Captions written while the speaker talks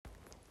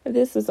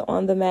This is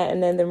On the Mat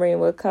and in the Ring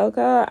with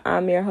Coco.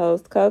 I'm your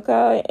host,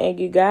 Coco, and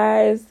you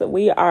guys,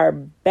 we are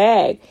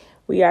back.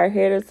 We are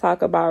here to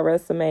talk about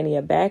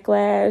WrestleMania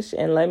Backlash,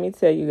 and let me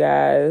tell you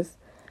guys,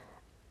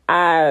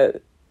 I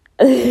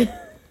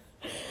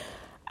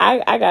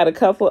I got a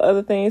couple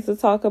other things to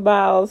talk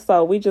about,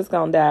 so we just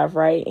gonna dive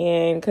right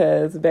in,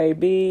 because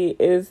baby,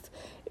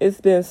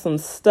 it's been some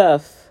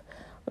stuff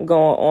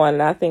going on,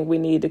 and I think we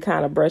need to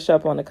kind of brush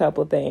up on a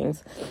couple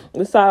things.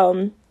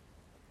 So,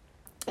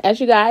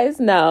 as you guys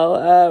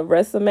know,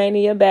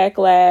 WrestleMania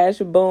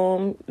Backlash,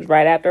 boom,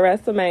 right after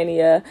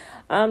WrestleMania.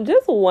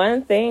 Just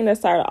one thing to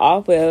start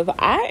off with,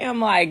 I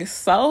am like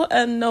so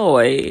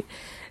annoyed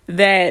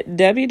that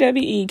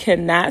WWE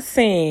cannot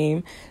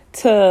seem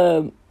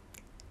to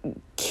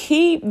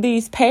keep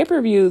these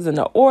pay-per-views in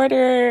the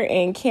order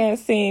and can't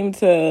seem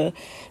to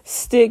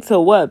stick to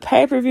what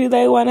pay-per-view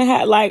they want to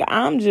have. Like,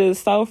 I'm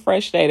just so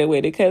frustrated with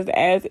it, because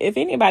if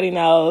anybody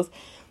knows,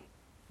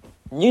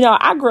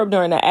 I grew up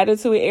during the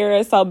Attitude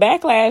Era, so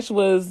Backlash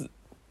was,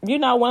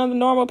 one of the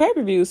normal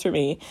pay-per-views for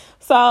me.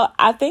 So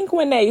I think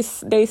when they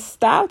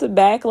stopped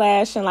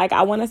Backlash in,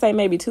 I want to say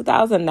maybe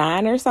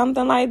 2009 or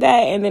something like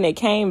that, and then it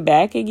came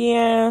back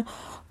again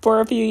for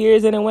a few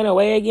years and it went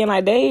away again.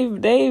 Like,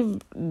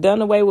 they've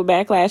done away with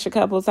Backlash a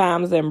couple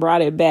times and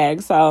brought it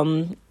back.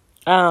 So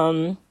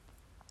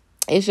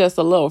it's just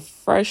a little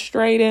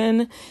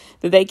frustrating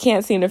that they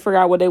can't seem to figure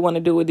out what they want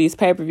to do with these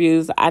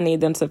pay-per-views. I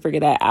need them to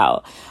figure that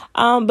out.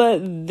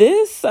 But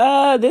this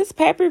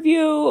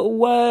pay-per-view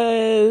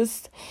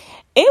was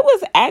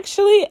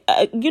actually,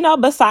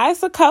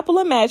 besides a couple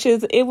of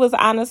matches, it was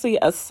honestly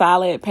a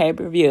solid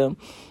pay-per-view.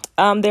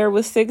 There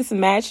was 6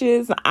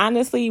 matches.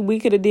 Honestly, we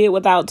could have did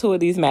without 2 of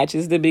these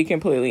matches, to be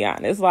completely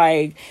honest.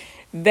 Like,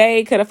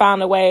 they could have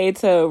found a way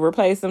to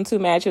replace them 2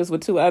 matches with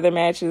 2 other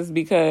matches,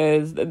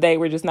 because they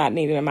were just not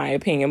needed, in my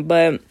opinion.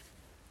 But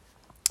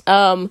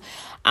I'm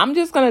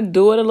just going to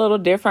do it a little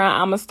different.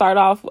 I'm going to start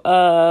off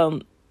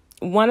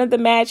one of the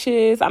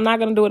matches. I'm not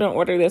going to do it in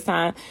order this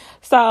time.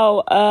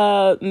 So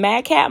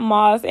Madcap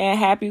Moss and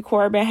Happy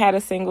Corbin had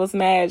a singles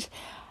match.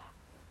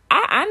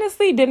 I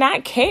honestly did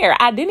not care.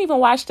 I didn't even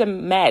watch the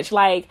match.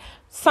 Like,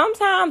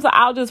 sometimes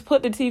I'll just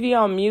put the TV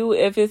on mute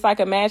if it's like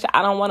a match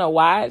I don't want to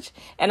watch,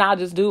 and I'll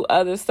just do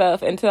other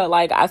stuff until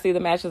I see the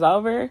match is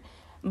over.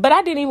 But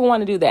I didn't even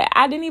want to do that.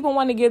 I didn't even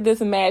want to give this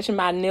match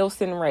my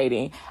Nielsen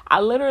rating. I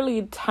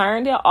literally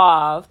turned it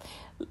off,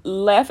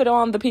 left it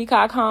on the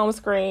Peacock home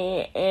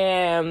screen,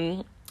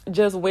 and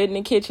just went in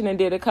the kitchen and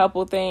did a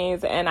couple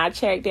things. And I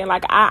checked in.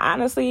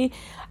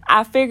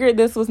 I figured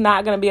this was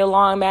not going to be a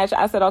long match.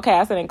 I said,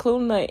 okay,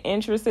 including the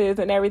entrances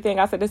and everything,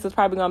 I said, this is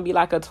probably going to be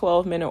like a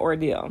 12-minute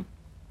ordeal.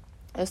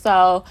 And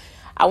so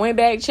I went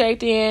back,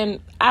 checked in.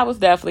 I was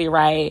definitely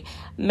right.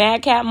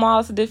 Madcap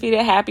Moss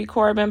defeated Happy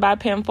Corbin by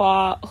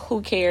pinfall.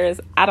 Who cares?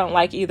 I don't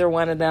like either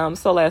one of them,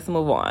 so let's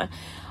move on.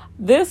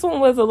 This one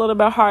was a little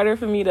bit harder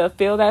for me to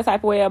feel that type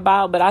of way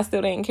about, but I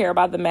still didn't care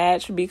about the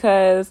match,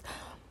 because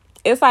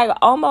it's like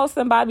Omos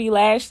and Bobby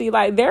Lashley,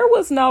 there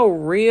was no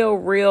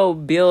real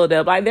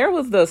build-up. There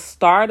was the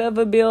start of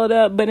a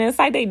build-up, but it's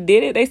like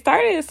they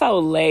started it so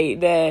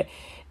late that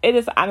it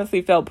just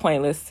honestly felt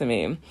pointless to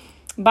me.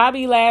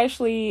 Bobby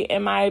Lashley,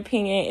 in my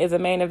opinion, is a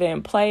main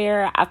event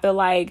player. I feel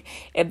like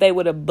if they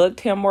would have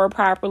booked him more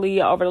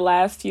properly over the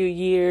last few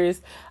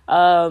years,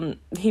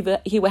 he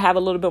would have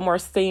a little bit more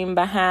steam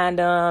behind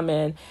him,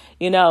 and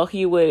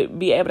he would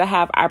be able to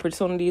have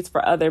opportunities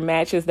for other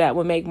matches that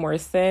would make more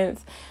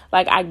sense.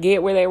 I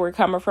get where they were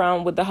coming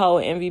from with the whole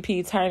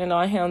MVP turning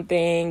on him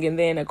thing, and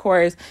then of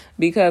course,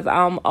 because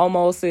I'm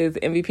almost his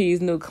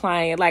MVP's new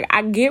client,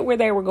 I get where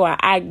they were going.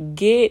 I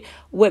get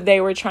what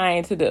they were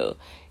trying to do.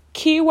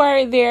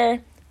 Keyword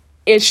there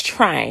is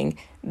trying.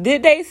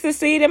 Did they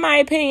succeed, in my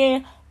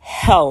opinion?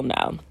 Hell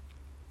no.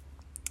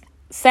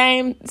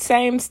 Same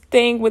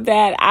thing with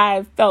that.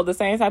 I felt the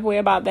same type of way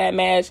about that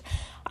match.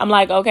 I'm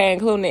like, okay,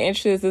 including the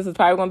entrances, this is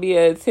probably going to be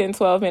a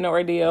 10-12 minute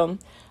ordeal.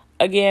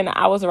 Again,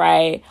 I was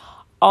right.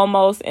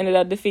 Almost ended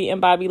up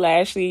defeating Bobby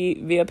Lashley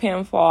via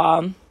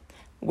pinfall.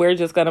 We're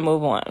just going to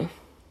move on.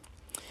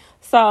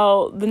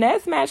 So the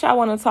next match I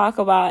want to talk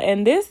about,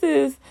 and this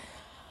is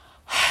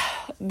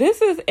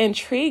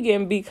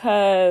intriguing,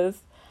 because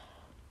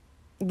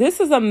this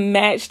is a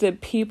match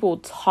that people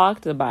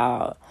talked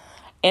about,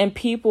 and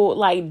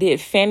people did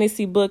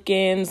fantasy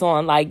bookings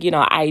on IG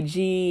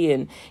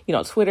and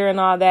Twitter and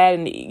all that,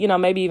 and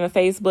maybe even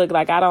Facebook.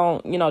 I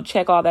don't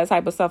check all that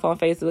type of stuff on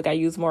Facebook. I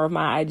use more of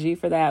my IG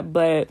for that.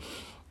 But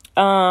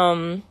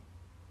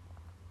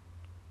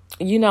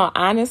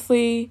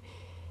honestly,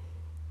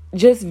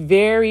 just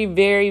very,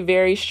 very,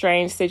 very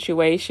strange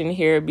situation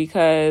here,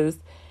 because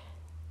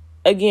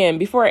again,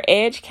 before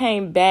Edge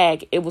came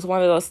back, it was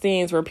one of those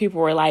things where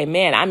people were like,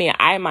 man,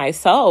 I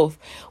myself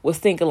was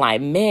thinking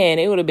man,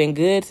 it would have been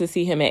good to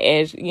see him and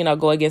Edge,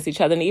 go against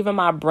each other. And even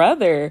my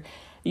brother,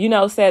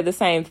 said the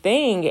same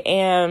thing.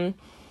 And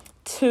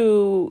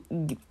to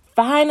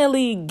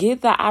finally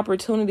get the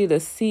opportunity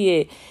to see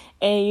it,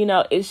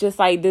 and, it's just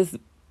this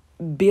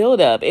build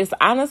up. It's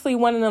honestly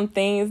one of them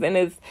things, and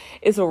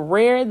it's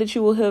rare that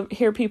you will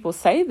hear people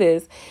say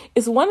this.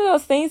 It's one of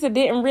those things that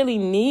didn't really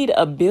need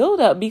a build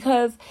up,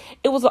 because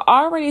it was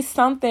already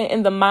something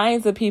in the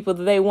minds of people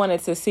that they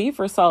wanted to see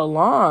for so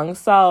long.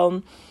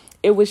 So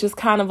it was just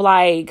kind of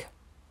like,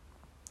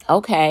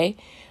 okay,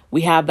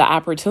 we have the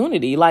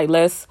opportunity.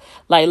 Let's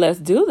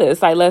do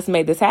this. Let's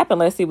make this happen.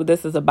 Let's see what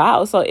this is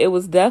about. So it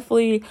was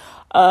definitely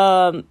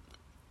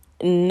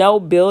no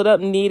buildup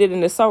needed,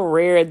 and it's so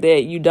rare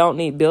that you don't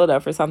need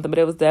buildup for something, but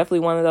it was definitely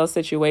one of those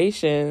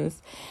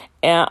situations.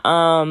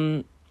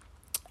 And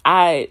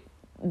I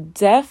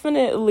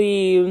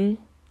definitely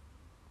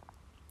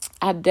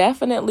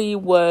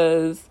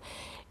was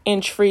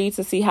intrigued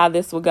to see how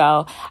this would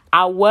go.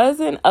 I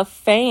wasn't a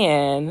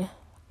fan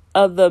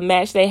of the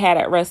match they had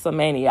at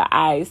WrestleMania.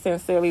 I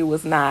sincerely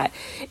was not.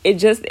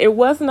 It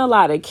wasn't a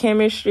lot of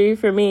chemistry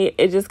for me.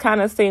 It just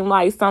kind of seemed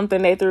like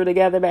something they threw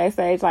together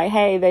backstage, like,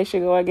 hey, they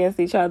should go against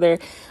each other.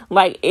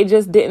 Like, it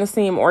just didn't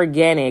seem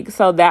organic.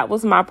 So that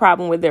was my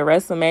problem with their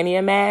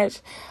WrestleMania match.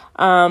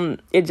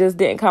 It just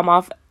didn't come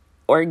off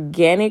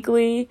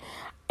organically.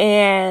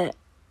 And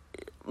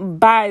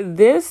by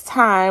this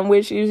time,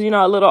 which is,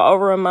 a little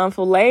over a month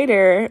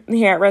later,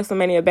 here at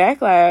WrestleMania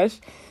Backlash,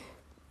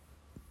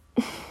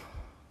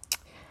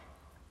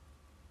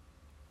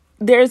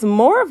 there's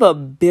more of a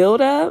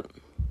build-up,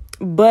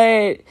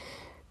 but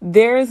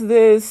there's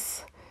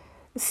this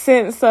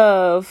sense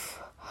of,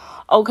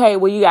 okay,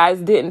 well, you guys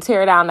didn't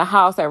tear down the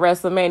house at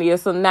WrestleMania,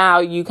 so now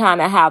you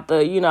kind of have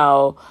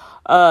to,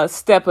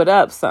 step it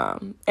up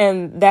some.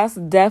 And that's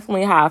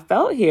definitely how I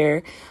felt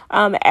here.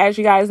 As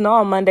you guys know,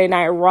 on Monday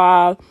Night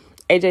Raw,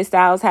 AJ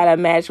Styles had a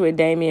match with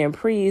Damian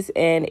Priest,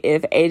 and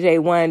if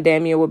AJ won,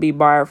 Damian would be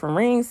barred from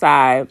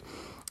ringside.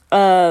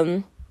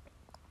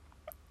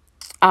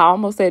 I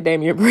almost said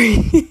Damian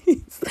Priest.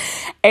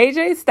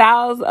 AJ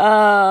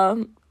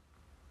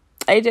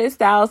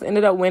Styles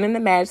ended up winning the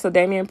match, so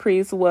Damian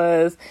Priest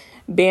was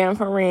banned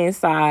from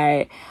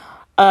ringside.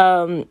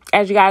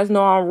 As you guys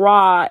know, on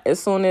Raw,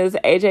 as soon as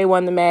AJ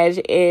won the match,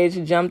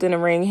 Edge jumped in the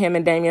ring. Him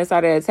and Damian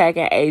started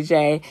attacking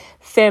AJ.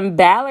 Finn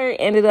Balor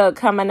ended up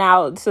coming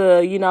out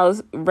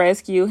to,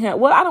 rescue him.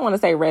 Well, I don't want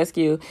to say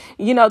rescue,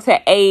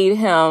 to aid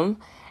him.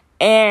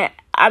 And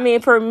I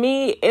mean, for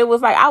me, it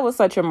was like I was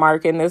such a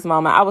mark in this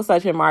moment. I was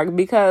such a mark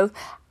because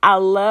I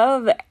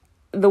love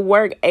the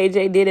work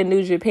AJ did in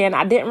New Japan.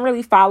 I didn't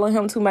really follow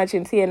him too much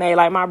in TNA.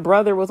 Like, my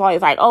brother was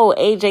always like, oh,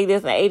 AJ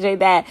this and AJ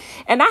that.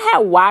 And I had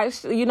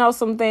watched,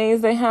 some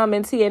things of him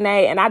in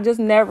TNA, and I just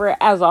never,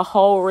 as a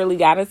whole, really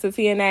got into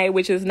TNA,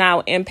 which is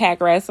now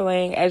Impact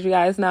Wrestling, as you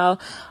guys know.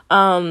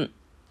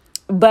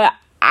 But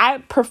I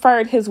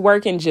preferred his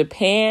work in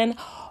Japan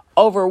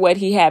over what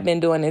he had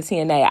been doing in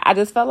TNA. I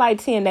just felt like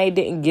TNA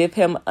didn't give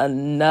him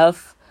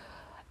enough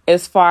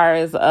as far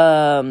as,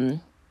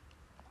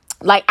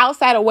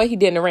 outside of what he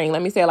did in the ring.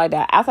 Let me say it like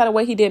that. Outside of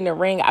what he did in the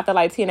ring, I feel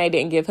like TNA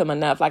didn't give him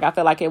enough. Like, I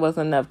feel like it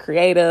wasn't enough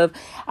creative.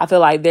 I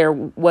feel like there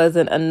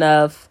wasn't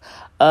enough,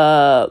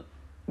 the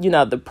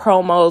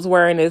promos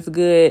weren't as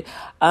good.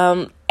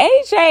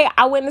 AJ,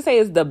 I wouldn't say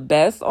is the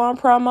best on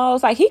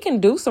promos. Like, he can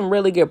do some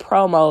really good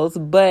promos,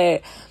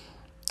 but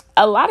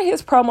a lot of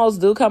his promos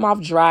do come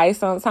off dry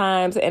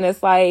sometimes. And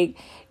it's like,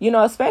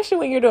 especially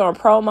when you're doing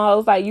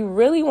promos, like, you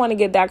really want to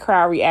get that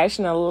crowd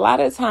reaction. A lot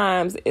of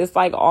times it's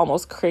like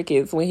almost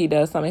crickets when he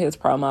does some of his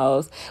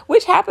promos,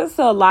 which happens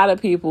to a lot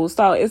of people.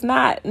 So it's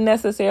not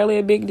necessarily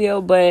a big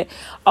deal, but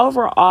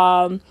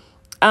overall,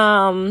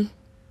 AJ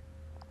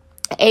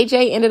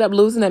ended up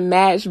losing the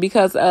match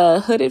because a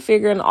hooded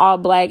figure in all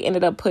black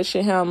ended up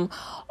pushing him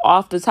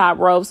off the top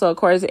rope. So of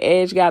course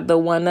Edge got the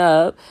one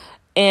up.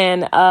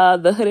 And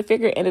the hooded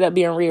figure ended up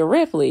being Rhea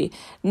Ripley.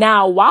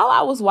 Now, while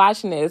I was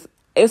watching this,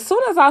 as soon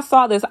as I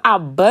saw this, I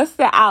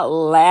busted out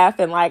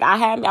laughing. Like,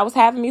 I was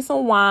having me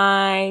some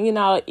wine,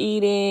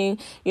 eating,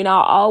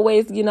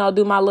 always,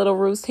 do my little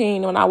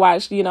routine when I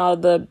watch,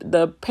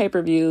 the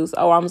pay-per-views.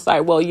 Oh, I'm sorry.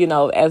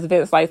 Well, as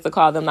Vince likes to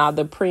call them now,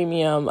 the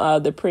premium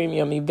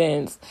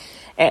events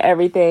and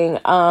everything.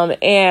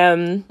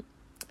 And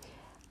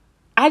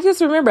I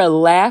just remember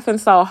laughing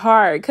so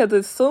hard because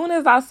as soon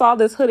as I saw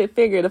this hooded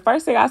figure, the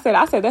first thing I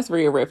said, that's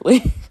Rhea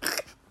Ripley.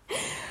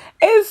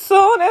 As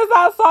soon as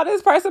I saw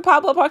this person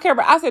pop up on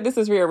camera, I said, this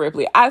is Rhea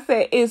Ripley. I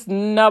said, it's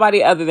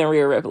nobody other than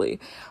Rhea Ripley.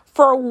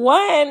 For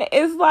one,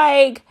 it's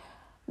like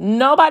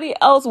nobody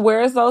else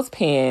wears those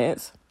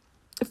pants.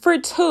 For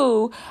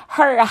two,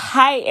 her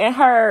height and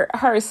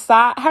her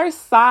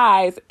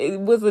size, it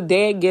was a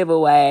dead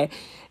giveaway.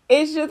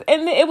 It's just,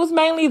 and it was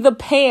mainly the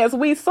pants.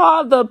 We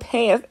saw the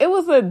pants. It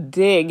was a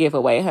dead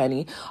giveaway,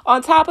 honey.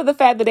 On top of the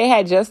fact that they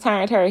had just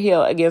turned her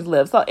heel against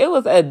Liv. So it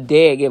was a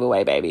dead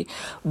giveaway, baby.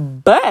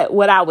 But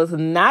what I was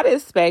not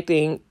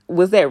expecting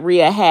was that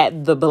Rhea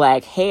had the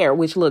black hair,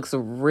 which looks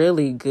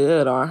really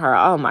good on her.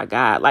 Oh my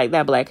God. Like,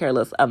 that black hair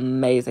looks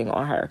amazing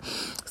on her.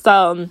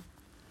 So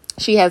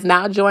she has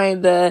now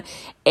joined the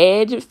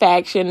Edge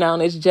faction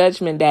known as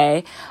Judgment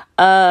Day.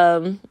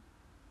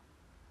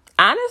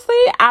 Honestly,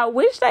 I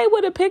wish they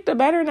would have picked a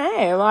better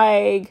name.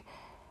 Like,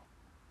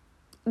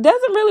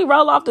 doesn't really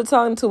roll off the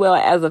tongue too well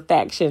as a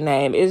faction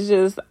name. It's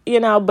just,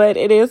 but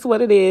it is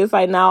what it is.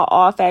 Like, now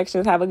all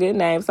factions have a good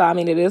name. So, I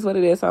mean, it is what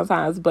it is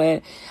sometimes.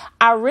 But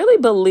I really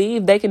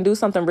believe they can do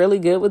something really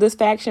good with this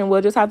faction.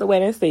 We'll just have to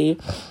wait and see.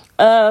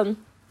 But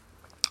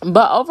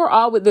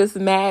overall with this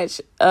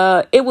match,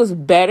 it was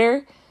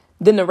better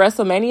than the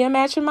WrestleMania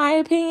match, in my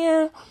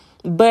opinion.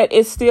 But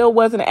it still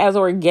wasn't as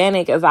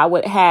organic as I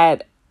would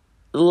had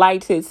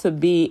liked it to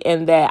be,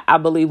 in that I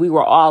believe we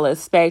were all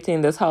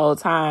expecting this whole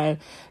time,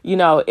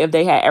 if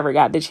they had ever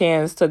got the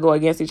chance to go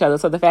against each other.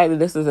 So the fact that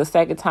this is the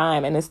second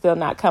time and it's still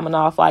not coming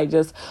off like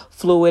just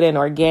fluid and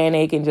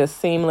organic and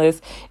just seamless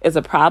is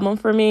a problem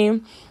for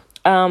me.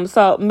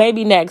 So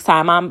maybe next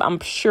time, I'm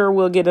sure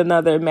we'll get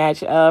another match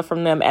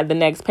from them at the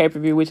next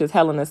pay-per-view, which is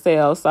Hell in a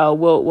Cell. So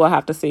we'll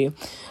have to see.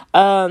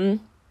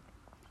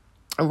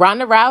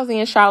 Ronda Rousey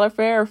and Charlotte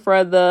Flair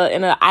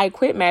in an I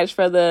Quit match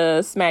for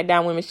the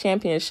SmackDown Women's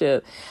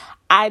Championship.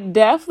 I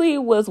definitely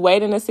was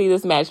waiting to see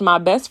this match. My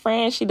best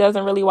friend, she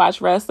doesn't really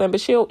watch wrestling,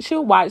 but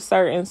she'll watch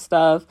certain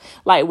stuff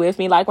like with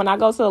me. Like when I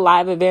go to the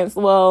live events,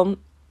 well,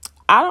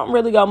 I don't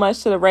really go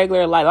much to the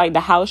regular, like the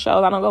house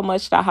shows. I don't go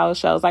much to the house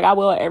shows. Like I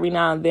will every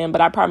now and then,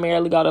 but I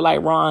primarily go to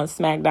like Raw and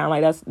SmackDown.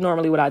 Like that's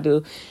normally what I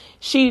do.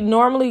 She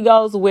normally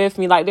goes with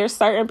me. Like there's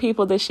certain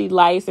people that she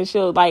likes, and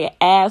she'll like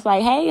ask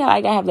like, hey,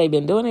 like have they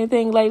been doing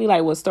anything lately?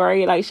 Like what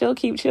story? Like she'll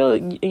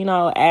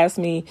ask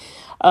me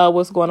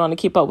what's going on to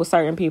keep up with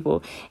certain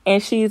people.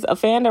 And she's a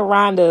fan of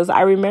Ronda's.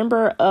 I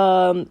remember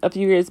a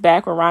few years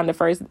back when Ronda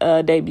first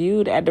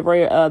debuted at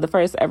the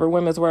first ever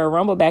Women's Royal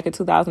Rumble back in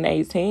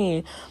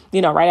 2018,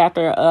 right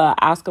after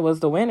Asuka was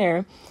the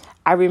winner.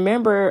 I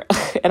remember,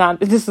 and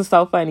this is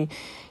so funny,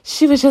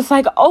 she was just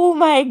like, oh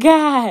my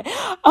God.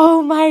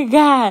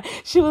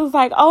 She was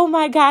like, oh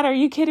my God, are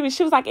you kidding me?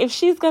 She was like, if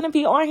she's going to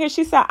be on here,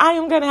 she said, I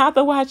am going to have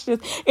to watch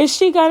this. Is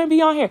she going to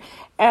be on here?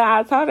 And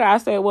I told her, I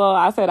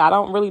said, I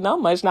don't really know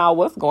much now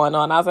what's going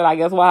on. I said, I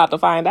guess we'll have to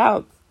find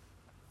out.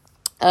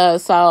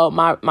 So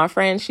my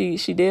friend, she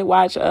did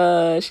watch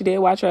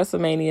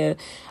WrestleMania.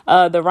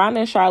 The Ronda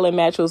and Charlotte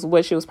match was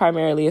what she was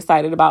primarily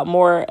excited about,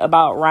 more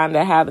about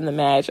Ronda having the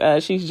match.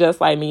 She's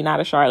just like me, not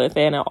a Charlotte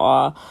fan at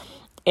all.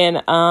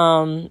 And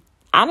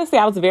honestly,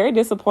 I was very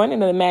disappointed in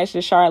the match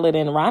that Charlotte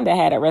and Ronda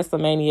had at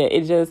WrestleMania.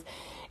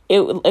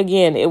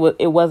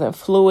 It wasn't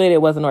fluid.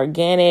 It wasn't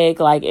organic.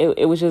 Like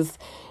it was just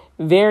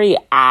very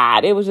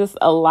odd. It was just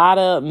a lot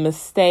of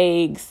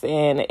mistakes,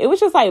 and it was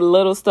just like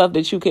little stuff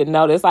that you could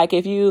notice. Like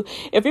if you're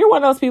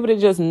one of those people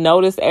that just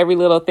notice every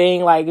little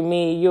thing like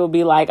me, you'll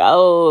be like,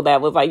 oh,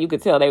 that was like, you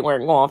could tell they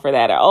weren't going for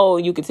that, or oh,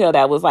 you could tell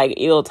that was like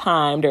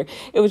ill-timed, or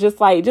it was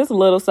just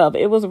little stuff.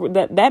 It was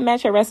that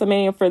match at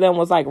WrestleMania for them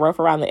was like rough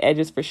around the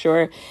edges for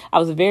sure. I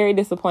was very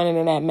disappointed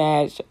in that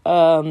match.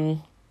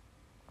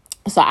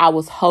 So I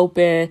was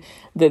hoping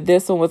that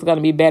this one was going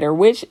to be better,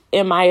 which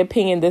in my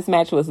opinion, this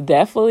match was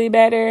definitely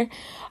better.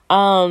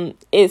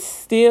 It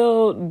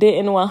still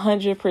didn't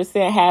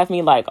 100% have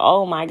me like,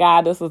 oh my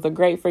God, this was a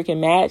great freaking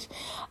match.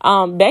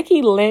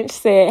 Becky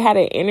Lynch had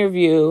an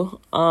interview,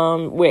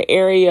 with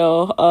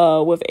Ariel,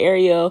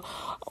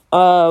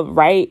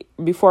 right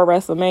before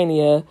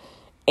WrestleMania.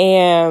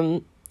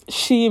 And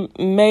she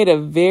made a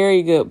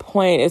very good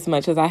point, as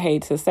much as I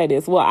hate to say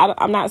this. Well,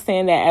 I'm not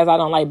saying that as I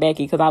don't like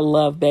Becky, because I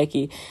love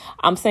Becky.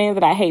 I'm saying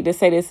that I hate to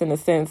say this in the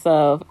sense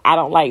of I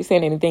don't like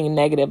saying anything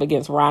negative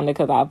against Ronda,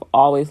 because I've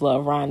always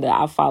loved Ronda.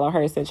 I've followed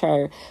her since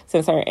her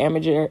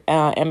amateur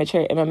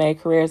MMA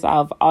career, so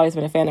I've always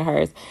been a fan of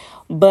hers.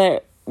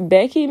 But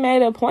Becky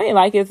made a point,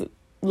 like it's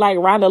like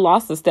Ronda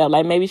lost a step.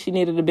 Like maybe she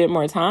needed a bit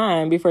more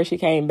time before she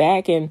came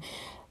back, and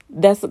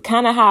that's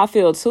kind of how I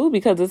feel too,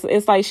 because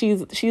it's like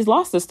she's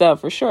lost the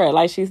stuff for sure.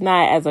 Like she's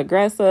not as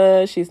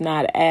aggressive, she's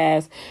not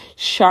as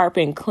sharp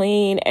and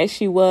clean as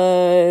she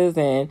was,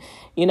 and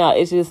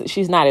it's just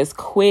she's not as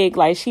quick.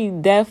 Like she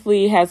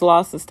definitely has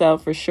lost the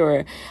stuff for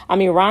sure. I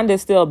mean,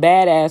 Ronda's still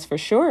badass for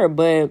sure,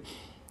 but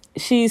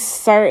she's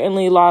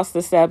certainly lost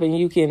the step, and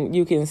you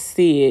can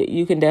see it.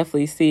 You can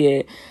definitely see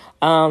it.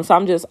 So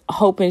I'm just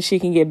hoping she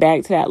can get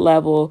back to that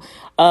level.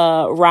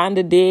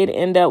 Ronda did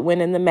end up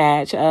winning the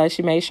match.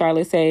 She made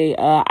Charlotte say,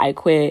 I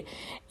quit.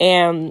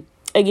 And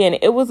again,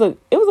 it was a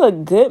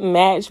good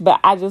match,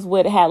 but I just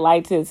would have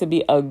liked it to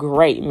be a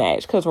great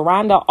match, because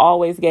Ronda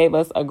always gave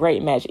us a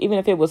great match. Even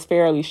if it was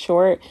fairly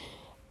short,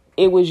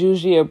 it was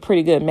usually a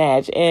pretty good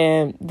match.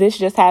 And this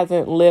just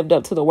hasn't lived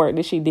up to the work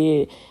that she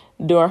did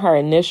during her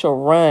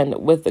initial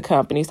run with the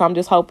company. So I'm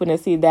just hoping to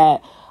see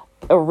that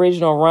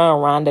original run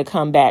Ronda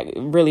come back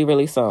really,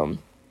 really soon.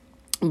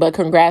 But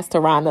congrats to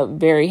Ronda.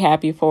 Very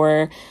happy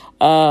for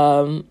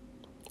her.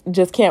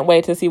 Just can't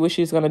wait to see what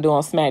she's going to do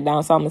on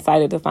SmackDown. So I'm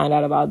excited to find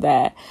out about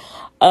that.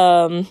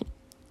 I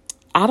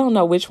don't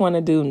know which one to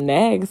do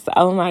next.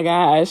 Oh my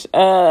gosh.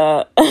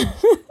 Because,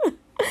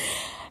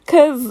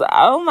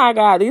 oh my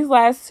God, these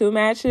last two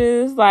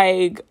matches,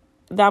 like,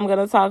 that I'm going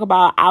to talk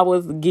about, I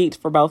was geeked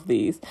for both of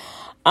these.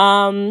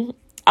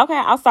 Okay,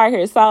 I'll start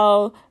here.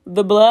 So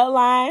the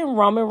Bloodline,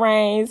 Roman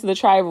Reigns, the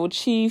Tribal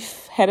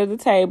Chief, head of the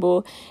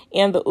table,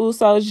 and the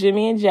Usos,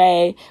 Jimmy and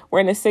Jay,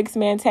 were in a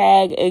 6-man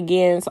tag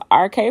against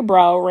RK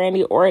Bro,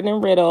 Randy Orton,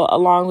 and Riddle,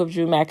 along with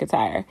Drew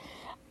McIntyre.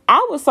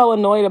 I was so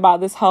annoyed about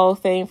this whole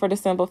thing for the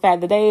simple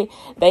fact that they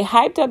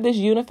hyped up this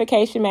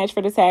unification match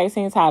for the tag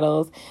team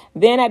titles.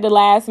 Then at the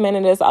last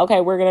minute, it's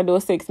okay, we're gonna do a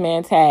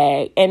 6-man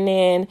tag, and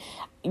then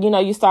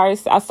I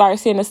started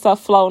seeing the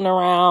stuff floating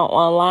around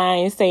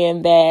online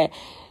saying that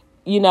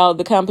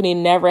the company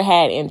never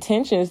had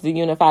intentions to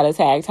unify the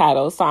tag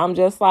titles. So I'm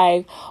just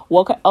like,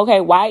 well,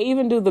 okay, why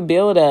even do the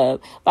build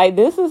up? Like,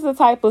 this is the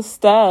type of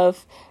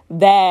stuff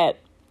that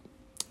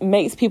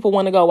makes people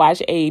want to go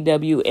watch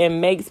AEW and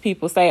makes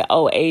people say,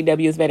 oh,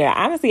 AEW is better.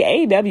 Honestly,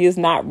 AEW is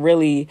not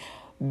really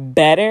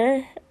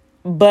better,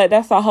 but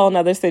that's a whole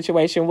nother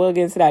situation. We'll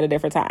get into that at a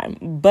different time.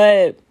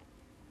 But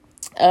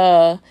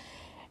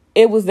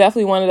it was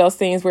definitely one of those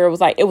things where it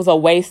was like, it was a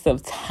waste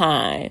of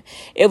time.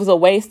 It was a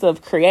waste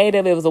of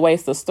creative. It was a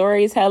waste of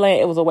storytelling.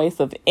 It was a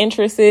waste of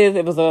interests.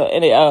 It was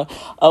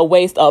a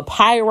waste of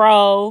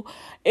pyro.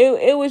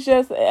 It was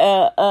just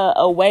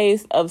a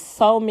waste of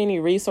so many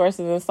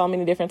resources and so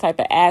many different type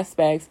of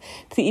aspects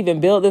to even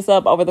build this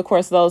up over the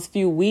course of those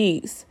few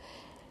weeks,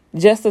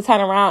 just to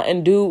turn around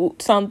and do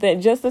something,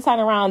 just to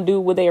turn around and do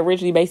what they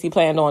originally basically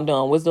planned on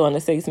doing, was doing a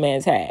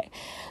 6-man tag.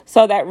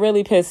 So that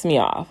really pissed me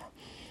off.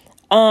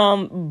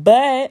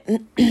 But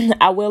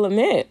I will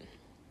admit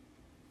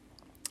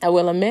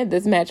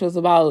this match was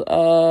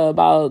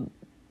about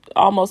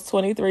almost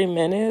 23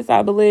 minutes,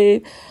 I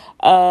believe.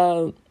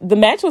 The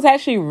match was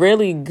actually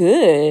really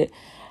good.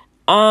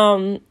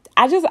 I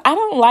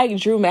don't like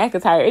Drew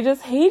McIntyre.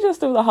 He just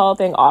threw the whole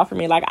thing off for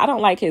me. Like, I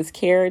don't like his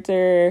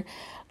character.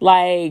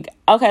 Like,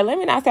 okay, let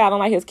me not say I don't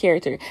like his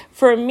character.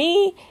 For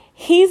me,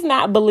 he's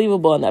not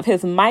believable enough.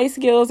 His mic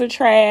skills are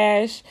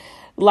trash.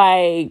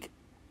 Like,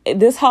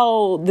 this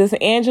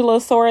Angela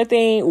Sora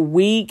thing,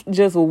 weak. And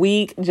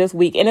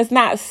it's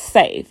not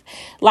safe.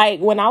 Like,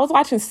 when I was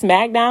watching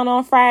SmackDown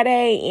on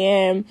Friday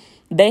and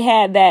they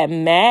had that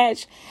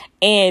match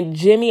and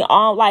Jimmy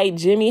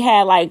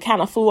had like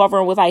kind of flew over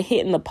and was like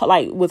hitting the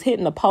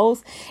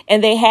post,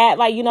 and they had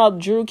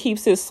Drew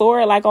keeps his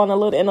sword like in a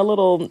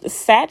little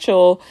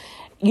satchel,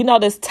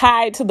 that's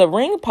tied to the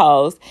ring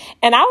post.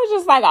 And I was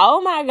just like,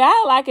 oh my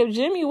God, like if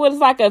Jimmy was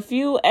like a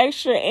few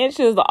extra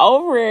inches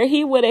over it,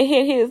 he would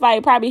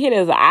have probably hit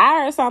his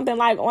eye or something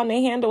like on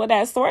the handle with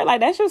that sword.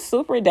 Like, that's just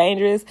super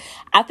dangerous.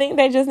 I think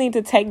they just need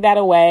to take that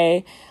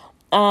away.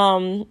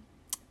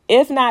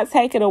 If not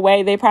take it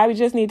away, they probably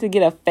just need to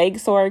get a fake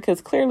sword,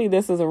 because clearly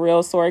this is a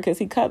real sword, because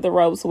he cut the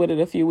ropes with it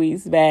a few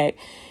weeks back.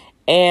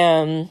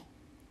 And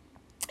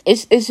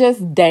it's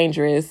just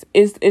dangerous.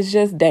 It's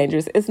just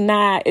dangerous. It's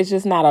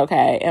just not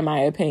okay, in my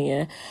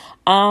opinion.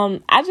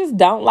 I just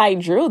don't like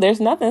Drew. There's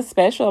nothing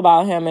special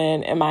about him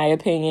in my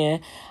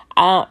opinion.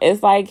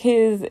 It's like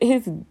his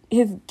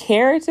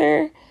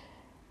character.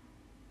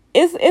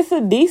 It's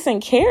a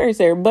decent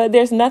character, but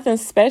there's nothing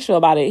special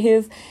about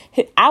it.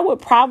 I would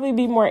probably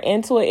be more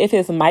into it if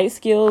his mic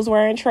skills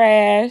weren't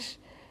trash.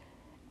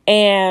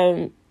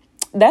 And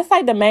that's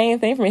like the main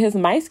thing for me. His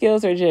mic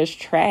skills are just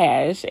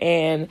trash,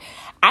 and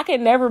I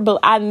never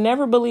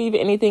believe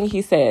anything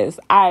he says.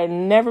 I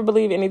never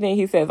believe anything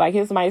he says. Like,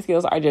 his mic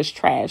skills are just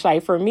trash.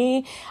 Like, for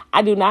me,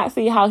 I do not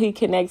see how he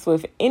connects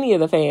with any of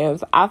the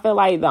fans. I feel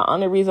like the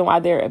only reason why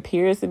there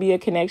appears to be a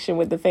connection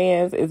with the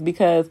fans is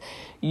because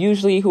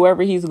usually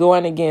whoever he's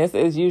going against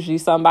is usually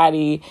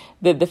somebody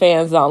that the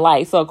fans don't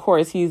like. So, of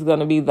course, he's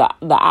going to be the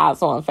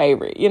odds-on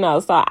favorite,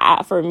 So,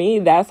 for me,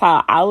 that's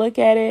how I look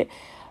at it.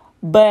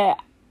 But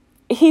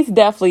he's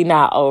definitely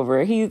not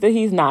over.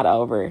 He's not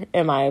over,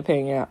 in my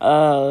opinion.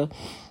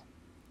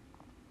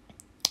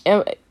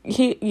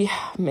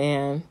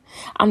 Man,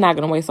 I'm not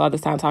gonna waste all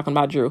this time talking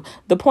about Drew.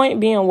 The point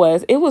being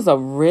it was a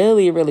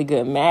really, really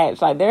good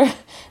match. Like, there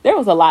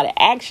was a lot of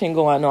action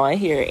going on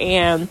here,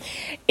 and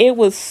it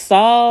was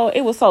so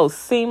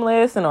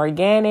seamless and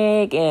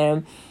organic,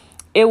 and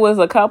it was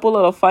a couple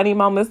little funny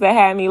moments that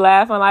had me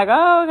laughing. Like,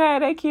 oh, okay,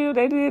 they cute,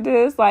 they did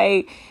this.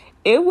 Like,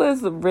 it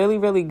was really,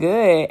 really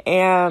good,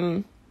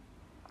 and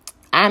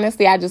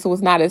honestly, I just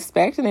was not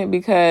expecting it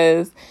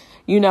because,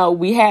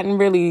 we hadn't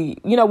really,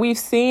 we've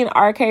seen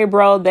RK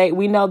Bro.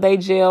 We know they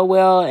gel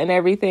well and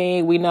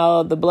everything. We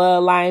know the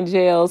Bloodline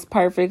gels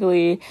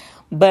perfectly.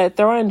 But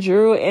throwing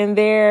Drew in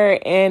there,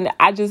 and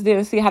I just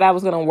didn't see how that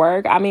was going to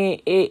work. I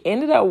mean, it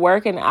ended up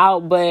working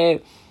out,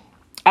 but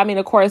I mean,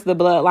 of course, the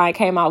Bloodline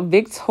came out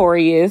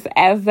victorious,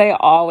 as they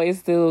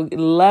always do.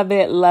 Love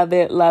it, love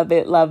it, love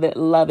it, love it,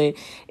 love it.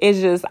 It's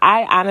just,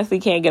 I honestly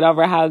can't get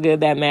over how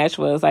good that match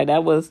was. Like,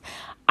 that was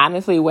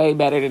honestly way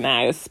better than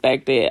I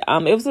expected.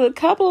 It was a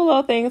couple of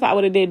little things I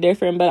would have did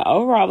different, but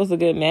overall it was a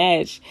good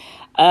match.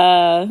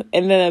 And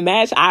then the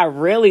match I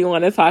really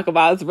want to talk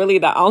about is really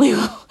the only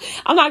one.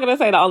 I'm not going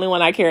to say the only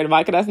one I cared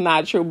about, because that's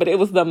not true, but it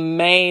was the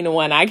main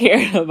one I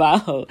cared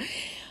about.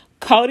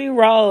 Cody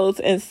Rhodes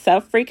and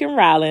Seth freaking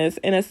Rollins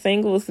in a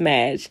singles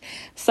match.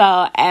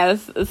 So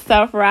as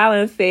Seth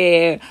Rollins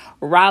said,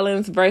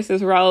 Rollins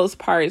versus Rhodes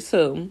part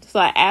 2.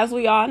 So as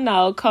we all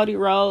know, Cody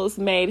Rhodes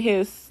made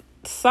his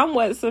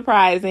somewhat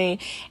surprising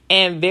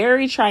and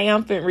very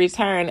triumphant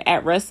return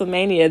at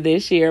WrestleMania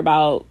this year,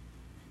 about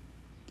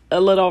a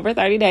little over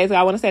 30 days ago.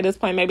 I want to say at this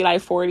point, maybe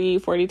like 40,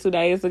 42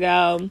 days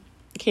ago.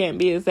 Can't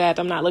be exact.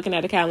 I'm not looking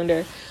at the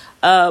calendar.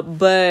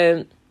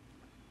 But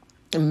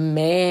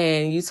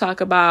man, you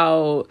talk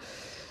about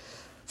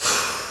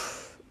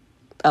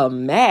a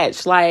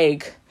match,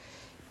 like,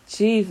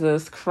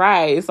 Jesus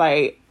Christ.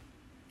 Like,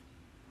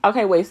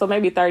 okay, wait, so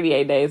maybe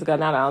 38 days ago.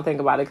 Now that I don't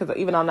think about it, because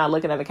even though I'm not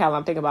looking at the calendar,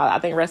 I'm thinking about it. I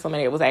think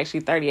WrestleMania was actually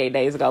 38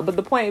 days ago. But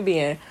the point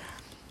being,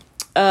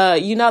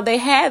 they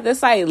had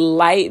this like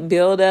light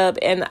build-up,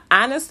 and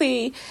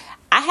honestly,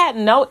 I had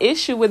no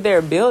issue with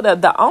their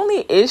build-up. The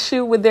only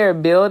issue with their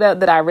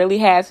build-up that I really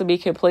had, to be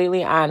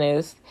completely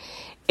honest,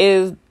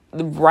 is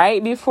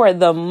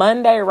the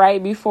Monday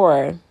right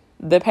before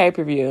the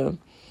pay-per-view,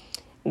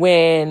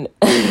 when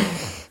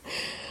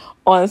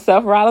on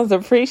Seth Rollins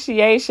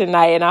Appreciation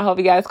Night, and I hope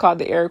you guys caught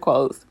the air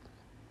quotes,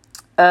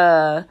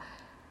 during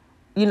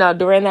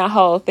that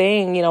whole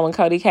thing, when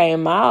Cody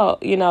came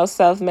out,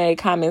 Seth made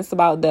comments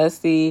about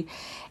Dusty,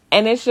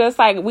 and it's just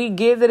like, we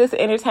get that it's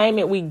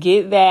entertainment, we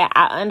get that.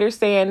 I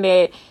understand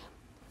that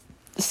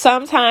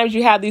sometimes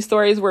you have these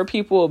stories where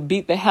people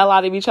beat the hell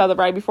out of each other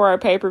right before a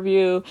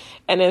pay-per-view,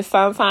 and then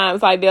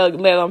sometimes like they'll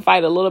let them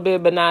fight a little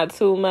bit but not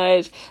too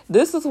much.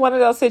 This is one of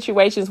those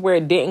situations where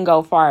it didn't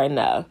go far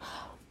enough.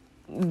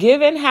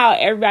 Given how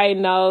everybody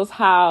knows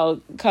how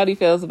Cody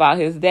feels about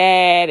his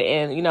dad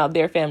and,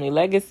 their family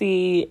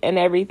legacy and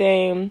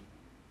everything,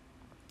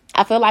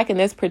 I feel like in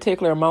this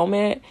particular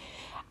moment,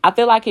 I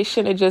feel like it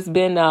shouldn't have just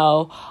been,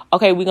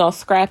 okay, we're going to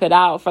scrap it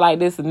out for like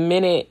this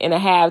minute and a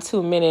half,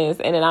 2 minutes,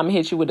 and then I'm going to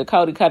hit you with the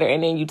Cody cutter,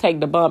 and then you take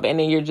the bump, and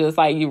then you're just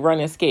like, you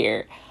running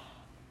scared.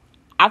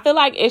 I feel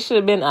like it should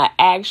have been an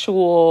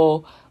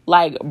actual,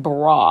 like,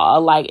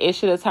 brawl. Like, it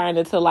should have turned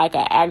into like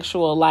an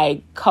actual,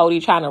 like, Cody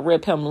trying to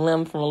rip him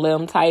limb from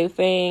limb type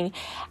thing.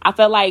 I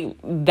felt like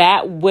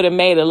that would have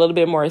made a little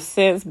bit more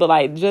sense, but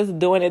like just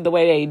doing it the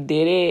way they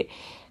did it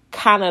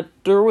kind of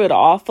threw it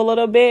off a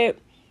little bit.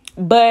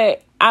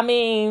 But I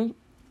mean,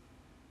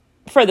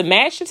 for the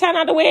match to turn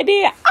out the way it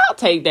did, I'll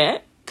take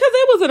that, because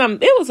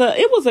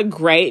it was a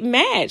great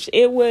match.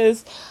 It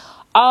was,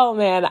 oh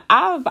man,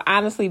 I've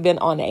honestly been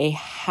on a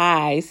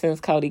high since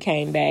Cody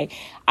came back.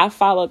 I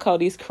followed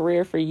Cody's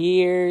career for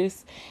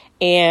years,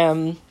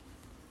 and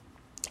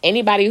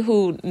anybody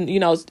who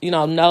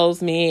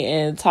knows me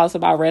and talks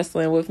about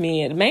wrestling with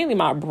me, and mainly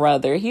my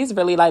brother, he's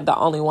really like the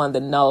only one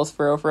that knows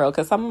for real.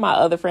 Because some of my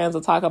other friends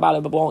will talk about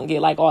it but won't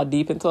get like all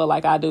deep into it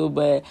like I do.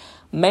 But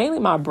mainly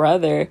my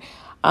brother,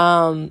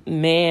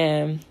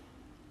 man,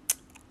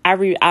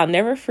 I'll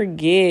never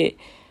forget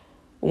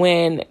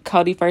when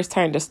Cody first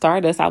turned to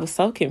Stardust. I was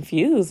so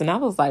confused, and I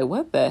was like,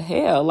 what the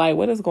hell? Like,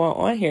 what is going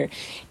on here?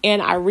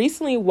 And I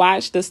recently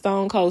watched the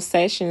Stone Cold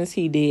Sessions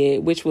he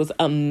did, which was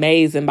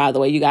amazing, by the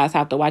way. You guys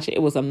have to watch it.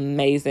 It was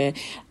amazing.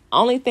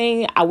 Only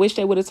thing, I wish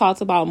they would have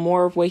talked about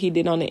more of what he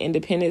did on the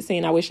independent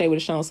scene. I wish they would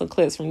have shown some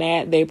clips from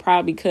that. They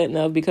probably couldn't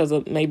have, because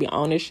of maybe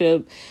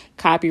ownership,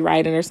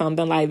 copywriting, or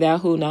something like that.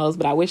 Who knows?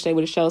 But I wish they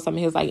would have showed some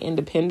of his like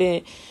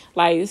independent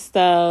like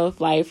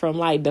stuff, like from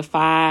like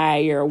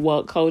Defy or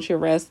What Culture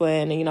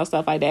Wrestling, and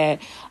stuff like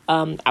that.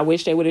 I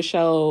wish they would have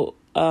showed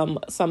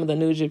some of the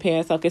New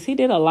Japan stuff, because he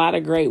did a lot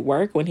of great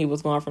work when he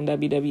was going from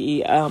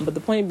WWE. But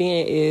the point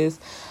being is,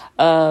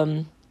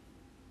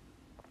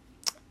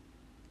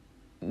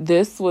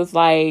 this was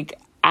like,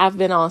 I've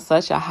been on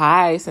such a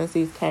high since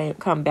he's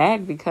come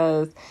back,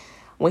 because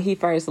when he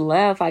first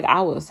left, like,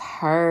 I was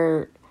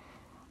hurt.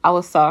 I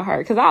was so hurt,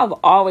 because I've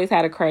always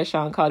had a crush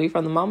on Cody.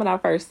 From the moment I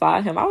first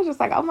saw him, I was just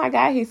like, oh my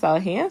God, he's so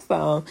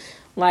handsome.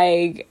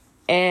 Like,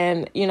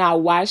 and, I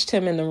watched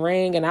him in the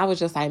ring, and I was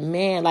just like,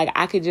 man, like,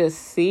 I could just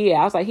see it.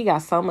 I was like, he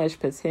got so much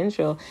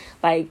potential.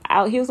 Like,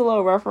 he was a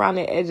little rough around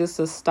the edges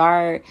to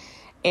start,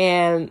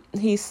 and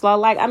he's slow.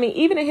 Like, I mean,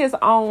 even in his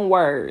own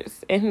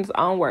words,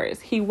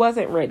 he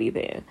wasn't ready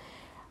then.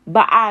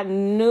 But I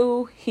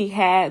knew he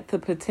had the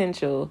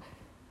potential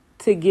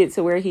to get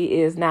to where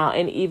he is now,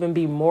 and even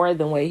be more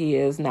than what he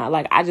is now.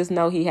 Like, I just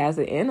know he has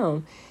it in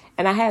him.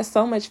 And I had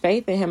so much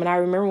faith in him. And I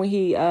remember when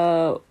he,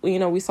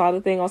 we saw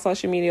the thing on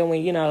social media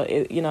when,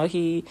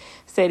 he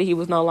said he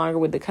was no longer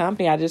with the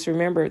company. I just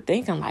remember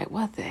thinking, like,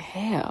 what the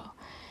hell?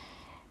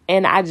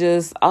 And I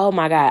just, oh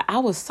my God, I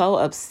was so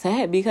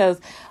upset,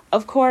 because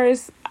of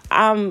course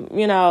I'm,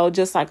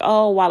 just like,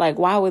 oh,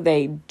 why would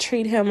they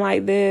treat him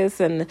like this?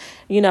 And,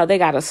 they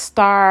got a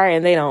star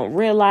and they don't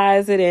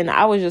realize it. And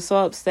I was just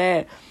so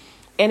upset.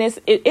 And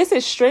it's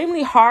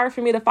extremely hard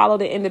for me to follow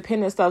the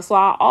independent stuff. So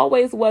I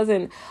always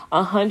wasn't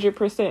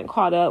 100%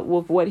 caught up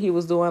with what he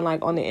was doing,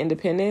 like, on the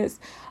independents.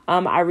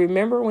 I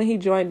remember when he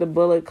joined the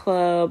Bullet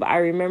Club. I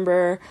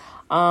remember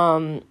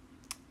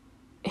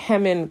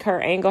him and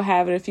Kurt Angle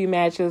having a few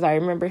matches. I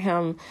remember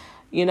him,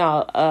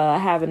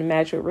 having a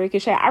match with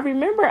Ricochet. I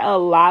remember a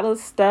lot of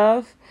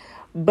stuff,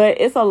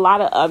 but it's a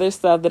lot of other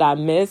stuff that I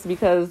miss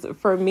because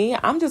for me,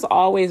 I'm just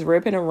always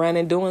ripping and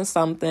running, doing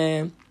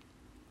something,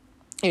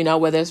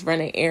 whether it's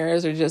running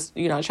errands or just,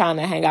 trying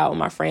to hang out with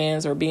my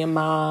friends or being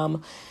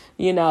mom,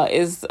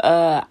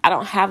 I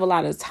don't have a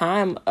lot of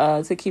time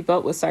to keep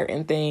up with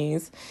certain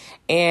things.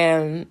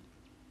 And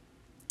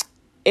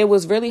it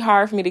was really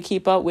hard for me to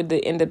keep up with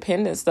the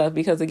independent stuff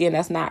because, again,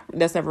 that's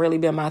never really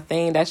been my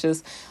thing. That's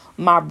just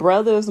my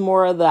brother's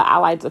more of I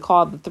like to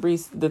call the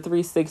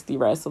 360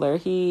 wrestler.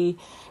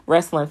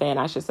 Wrestling fan,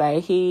 I should say.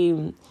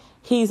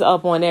 He's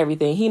up on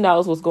everything. He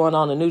knows what's going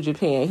on in New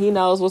Japan. He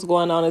knows what's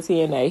going on in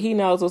TNA. He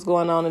knows what's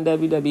going on in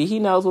WWE. He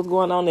knows what's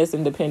going on this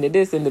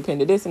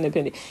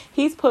independent.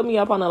 He's put me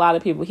up on a lot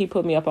of people. He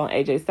put me up on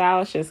AJ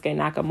Styles, Shinsuke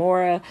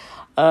Nakamura,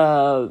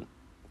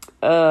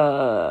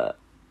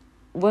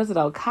 was it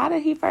Okada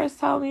he first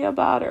told me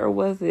about, or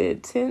was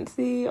it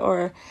Tensei,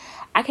 or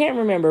I can't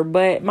remember,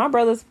 but my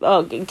brothers,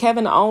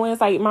 Kevin Owens,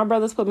 my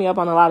brothers put me up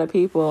on a lot of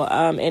people,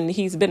 and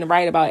he's been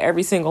right about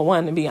every single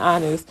one, to be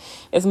honest,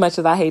 as much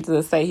as I hate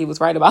to say he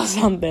was right about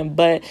something.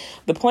 But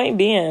the point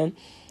being,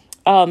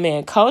 oh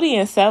man, Cody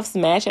and Seth's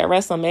match at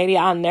WrestleMania,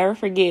 I'll never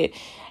forget.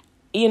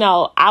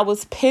 I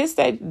was pissed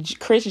at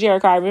Chris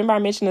Jericho. I remember I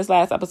mentioned this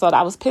last episode.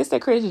 I was pissed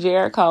at Chris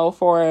Jericho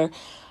for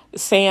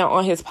saying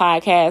on his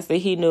podcast that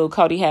he knew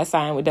Cody had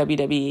signed with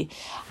WWE.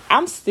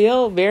 I'm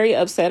still very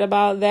upset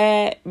about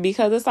that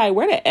because it's like,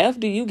 where the F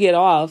do you get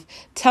off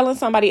telling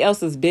somebody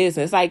else's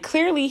business? Like,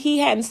 clearly he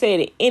hadn't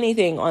said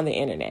anything on the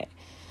internet.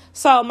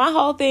 So my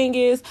whole thing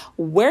is,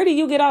 where do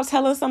you get off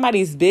telling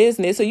somebody's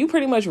business? So you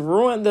pretty much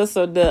ruined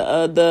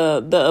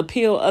the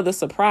appeal of the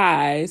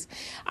surprise.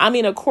 I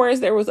mean, of course,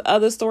 there was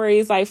other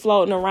stories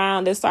floating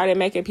around that started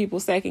making people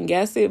second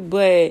guess it,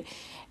 but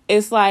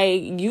it's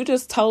like you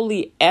just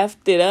totally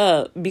effed it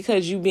up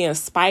because you being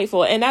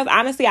spiteful. And that's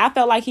honestly, I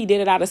felt like he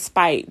did it out of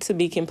spite, to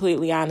be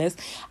completely honest.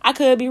 I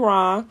could be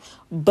wrong,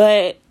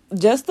 but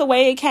just the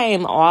way it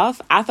came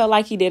off, I felt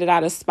like he did it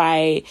out of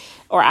spite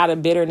or out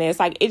of bitterness.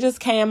 Like, it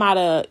just came out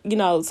of,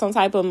 some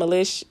type of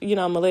malicious.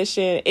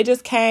 It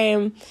just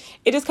came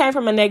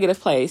from a negative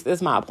place,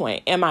 is my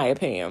point, in my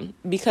opinion.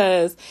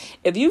 Because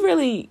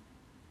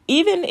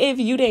even if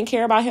you didn't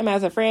care about him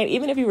as a friend,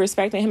 even if you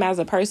respected him as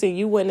a person,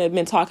 you wouldn't have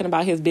been talking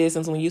about his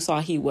business when you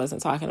saw he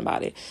wasn't talking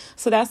about it.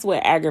 So that's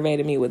what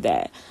aggravated me with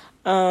that.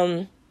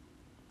 But,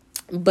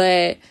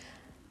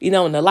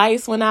 when the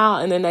lights went out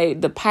and then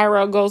the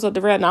pyro goes up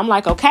the red, and I'm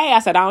like, okay, I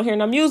said, I don't hear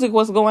no music.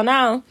 What's going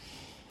on?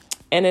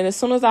 And then as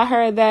soon as I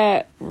heard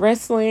that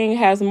wrestling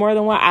has more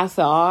than one, I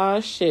said, oh,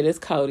 shit, it's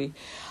Cody.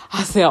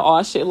 I said,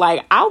 oh, shit.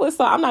 Like,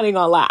 I'm not even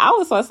gonna lie. I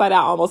was so excited, I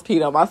almost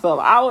peed on myself.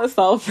 I was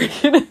so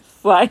freaking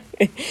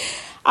excited.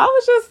 I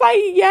was just like,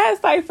 yes,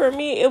 for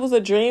me, it was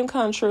a dream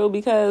come true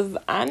because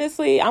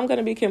honestly, I'm going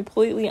to be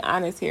completely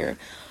honest here.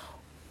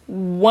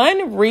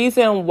 One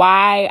reason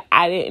why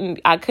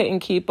I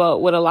couldn't keep up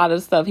with a lot of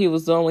the stuff he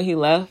was doing when he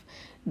left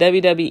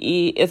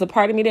WWE is a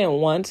part of me didn't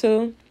want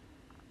to.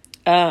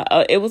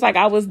 It was like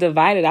I was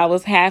divided. I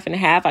was half and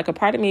half. Like, a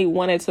part of me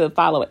wanted to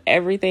follow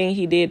everything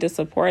he did to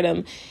support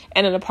him,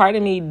 and then a part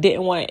of me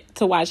didn't want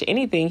to watch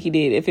anything he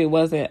did if it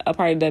wasn't a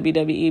part of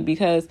WWE,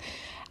 because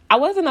I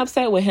wasn't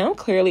upset with him,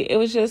 clearly. It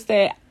was just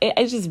that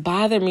it just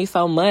bothered me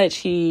so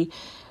much. They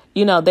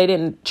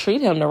didn't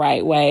treat him the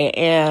right way.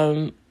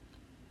 And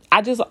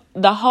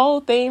the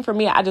whole thing for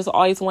me, I just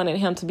always wanted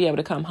him to be able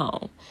to come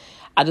home.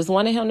 I just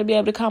wanted him to be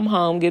able to come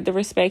home, get the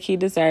respect he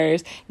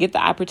deserves, get the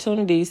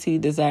opportunities he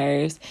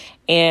deserves,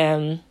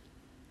 and,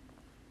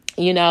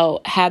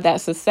 have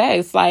that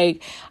success.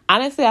 Like,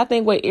 honestly, I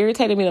think what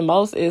irritated me the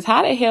most is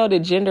how the hell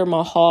did Jinder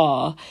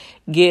Mahal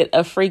get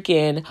a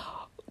freaking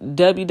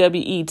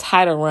WWE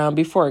title run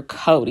before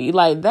Cody?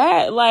 Like,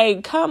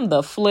 that, come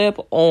the flip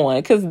on,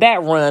 because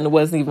that run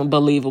wasn't even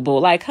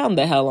believable. Like, come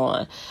the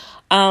hell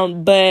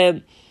on.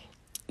 But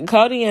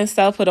Cody and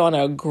Seth put on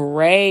a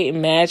great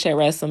match at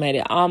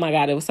WrestleMania. Oh my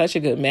God, it was such a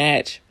good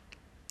match.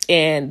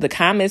 And the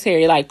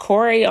commentary,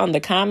 Corey on the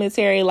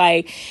commentary,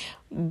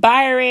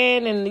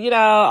 Byron and,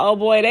 oh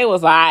boy, they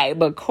was all right.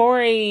 But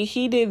Corey,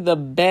 he did the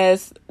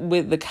best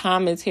with the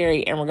commentary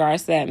in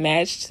regards to that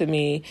match to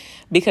me,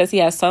 because he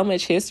has so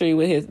much history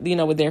with his,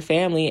 with their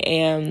family.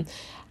 And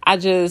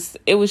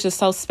it was just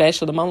so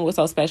special. The moment was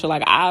so special.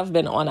 Like, I've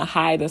been on a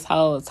high this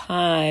whole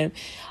time.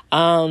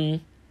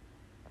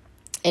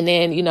 And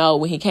then,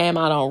 when he came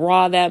out on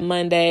Raw that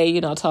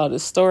Monday, told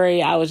his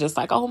story, I was just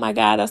like, oh my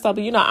God, that's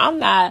something. I'm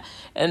not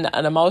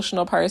an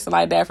emotional person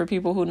like that. For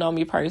people who know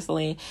me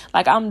personally,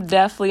 I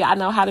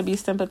know how to be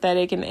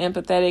sympathetic and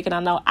empathetic,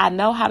 and I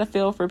know how to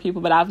feel for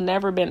people, but I've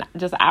never been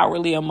just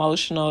outwardly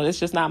emotional. It's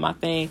just not my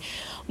thing.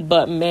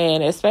 But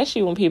man,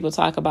 especially when people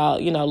talk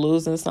about,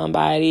 losing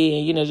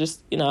somebody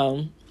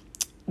and,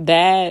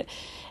 that.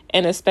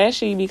 And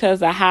especially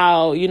because of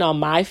how,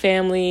 my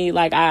family,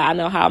 I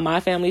know how my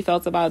family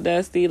felt about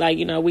Dusty.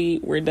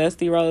 We're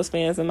Dusty Rhodes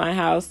fans in my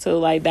house too.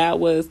 That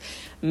was,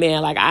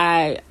 man,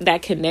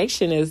 that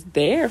connection is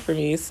there for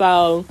me.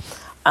 So,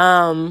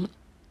 man,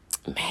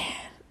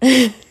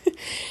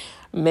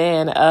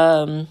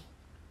 man,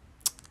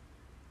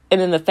 and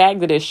then the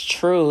fact that it's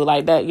true,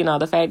 like that,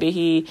 the fact that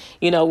he,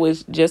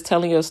 was just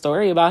telling you a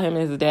story about him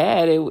and his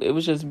dad, it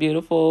was just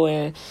beautiful.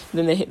 And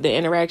then the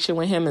interaction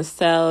with him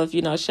himself,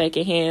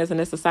 shaking hands, and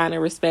it's a sign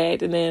of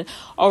respect. And then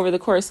over the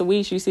course of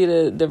weeks, you see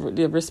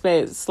the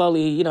respect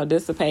slowly,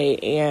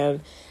 dissipate.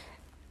 And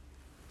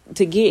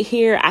to get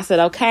here, I said,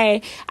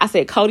 okay. I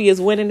said, Cody is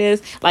winning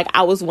this. Like,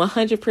 I was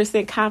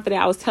 100%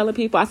 confident. I was telling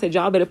people, I said,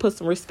 y'all better put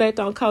some respect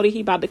on Cody. He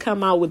about to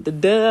come out with the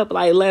dub.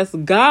 Like, let's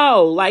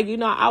go. Like,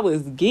 I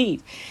was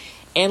geeked.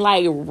 And,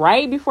 like,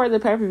 right before the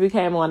pay-per-view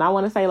came on, I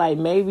want to say, like,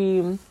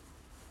 maybe,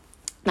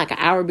 like, an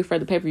hour before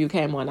the pay-per-view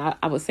came on, I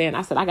said,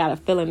 I got a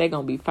feeling they're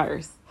going to be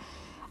first.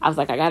 I was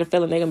like, I got a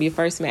feeling they're going to be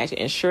first match.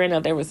 And sure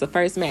enough, there was the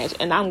first match.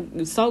 And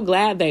I'm so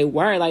glad they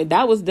were. Like,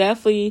 that was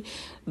definitely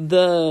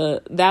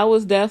the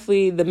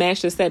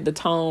match that set the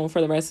tone for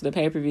the rest of the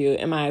pay-per-view,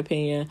 in my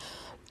opinion.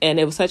 And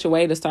it was such a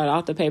way to start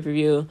off the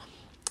pay-per-view.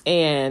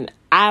 And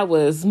I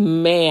was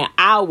geeked.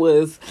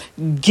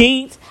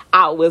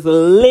 I was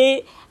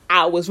lit.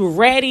 I was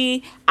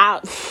ready. I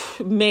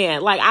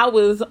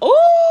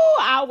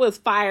was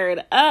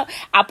fired up.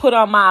 I put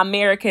on my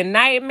American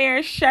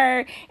Nightmare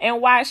shirt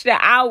and watched it.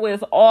 I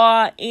was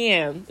all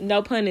in.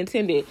 No pun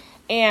intended.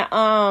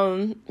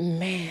 And,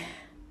 man,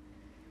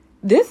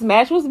 this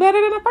match was better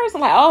than the first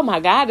one. Like, oh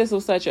my God, this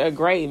was such a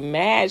great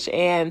match.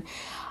 And,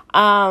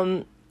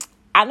 I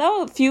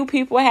know a few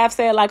people have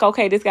said, like,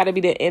 okay, this got to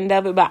be the end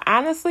of it. But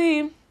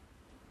honestly,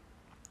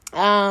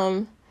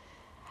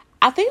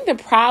 I think the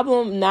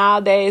problem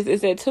nowadays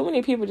is that too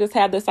many people just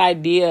have this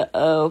idea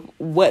of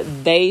what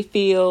they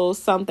feel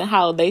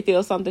how they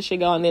feel something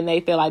should go, and then they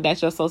feel like that's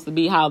just supposed to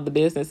be how the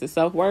business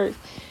itself works.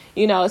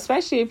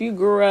 Especially if you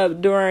grew up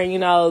during,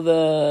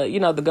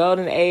 the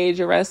golden age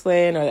of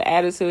wrestling or the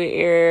Attitude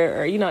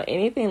Era or,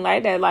 anything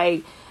like that.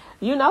 Like,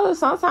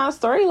 sometimes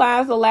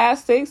storylines will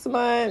last 6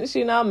 months,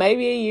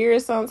 maybe a year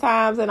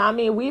sometimes. And I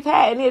mean, we've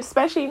had, and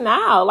especially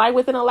now, like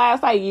within the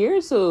last year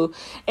or two,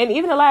 and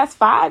even the last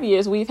 5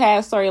 years, we've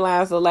had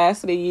storylines that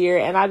lasted a year.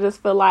 And I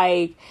just feel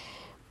like,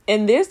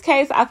 in this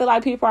case, I feel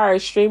like people are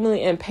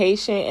extremely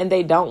impatient and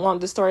they don't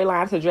want the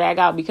storyline to drag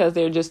out because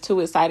they're just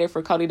too excited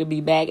for Cody to be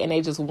back, and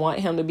they just want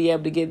him to be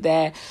able to get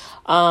that,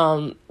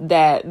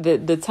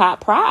 the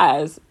top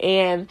prize.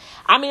 And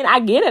I mean,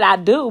 I get it, I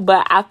do,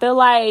 but I feel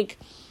like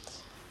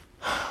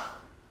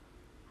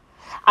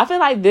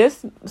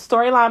this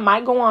storyline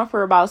might go on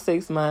for about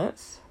 6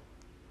 months.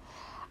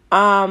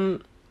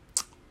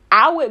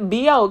 I would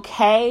be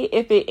okay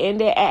if it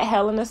ended at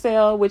Hell in a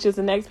Cell, which is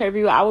the next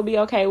pay-per-view. I would be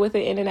okay with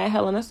it ending at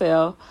Hell in a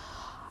Cell.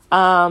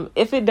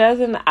 If it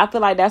doesn't, I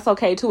feel like that's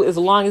okay too, as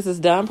long as it's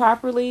done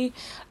properly.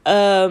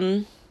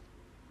 I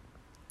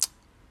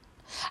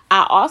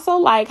also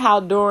like how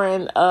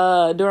during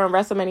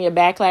WrestleMania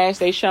Backlash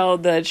they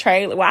showed the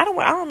trailer. Well, I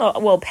don't know.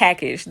 Well,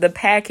 the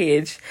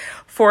package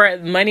for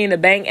Money in the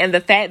Bank, and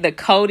the fact that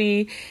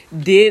Cody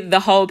did the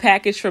whole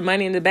package for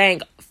Money in the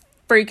Bank,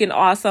 freaking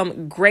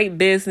awesome. Great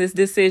business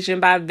decision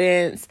by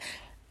Vince.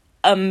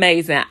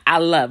 Amazing. I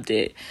loved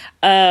it.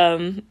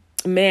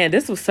 Man,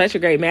 this was such a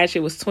great match.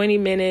 It was 20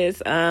 minutes.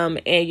 And,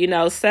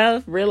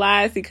 Seth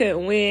realized he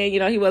couldn't win.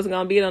 He wasn't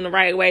going to beat on the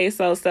right way.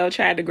 So Seth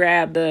tried to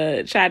grab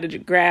the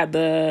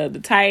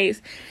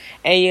tights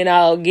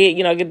and,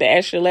 get the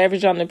extra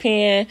leverage on the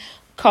pin.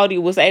 Cody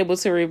was able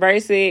to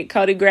reverse it.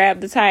 Cody grabbed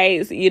the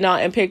tights,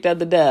 and picked up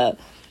the dub.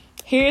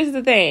 Here's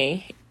the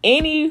thing.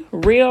 Any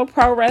real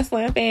pro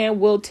wrestling fan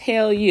will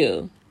tell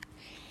you,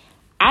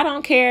 I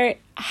don't care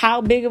how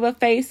big of a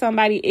face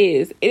somebody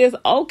is. It is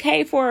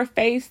okay for a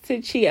face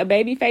to cheat, a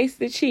baby face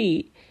to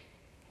cheat,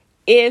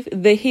 if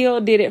the heel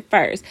did it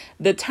first.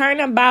 The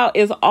turnabout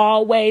is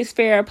always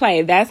fair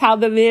play. That's how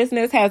the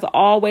business has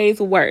always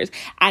worked.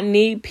 I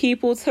need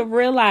people to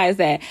realize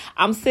that.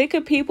 I'm sick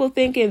of people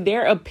thinking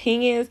their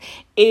opinions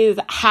is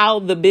how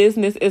the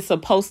business is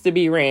supposed to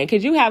be ran.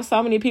 Because you have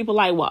so many people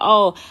like, well,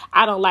 oh,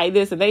 I don't like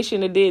this and they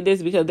shouldn't have did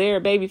this because they're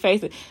a baby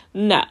face.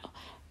 No.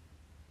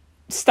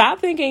 Stop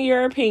thinking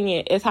your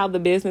opinion is how the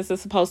business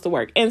is supposed to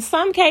work. In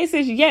some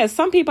cases, yes,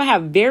 some people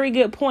have very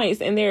good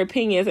points in their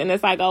opinions, and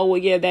it's like, oh, well,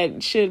 yeah,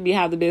 that should be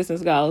how the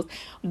business goes.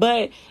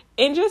 But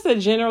in just a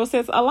general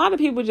sense, a lot of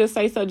people just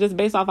say so just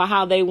based off of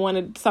how they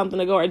wanted something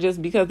to go, or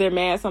just because they're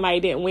mad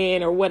somebody didn't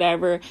win or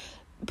whatever.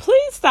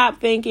 Please stop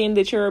thinking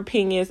that your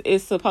opinions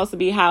is supposed to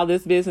be how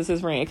this business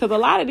is ran, because a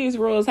lot of these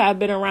rules have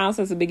been around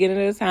since the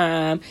beginning of the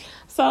time.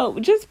 So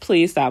just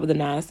please stop with the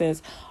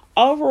nonsense.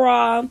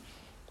 Overall,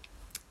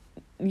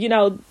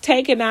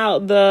 taking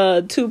out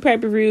the two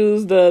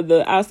pay-per-views,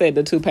 I said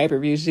the two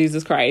pay-per-views,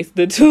 Jesus Christ,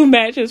 the two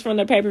matches from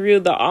the pay-per-view,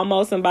 the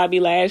Almost and Bobby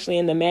Lashley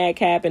and the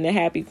Madcap and the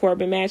Happy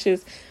Corbin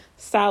matches,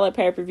 solid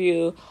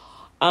pay-per-view.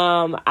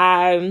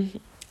 I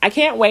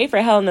can't wait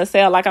for Hell in a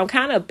Cell. Like, I'm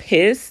kind of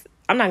pissed.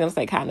 I'm not going to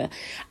say kind of.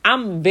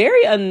 I'm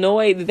very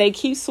annoyed that they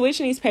keep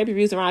switching these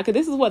pay-per-views around, because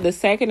this is what, the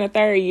second or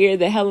third year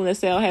that Hell in a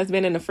Cell has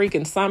been in the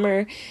freaking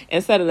summer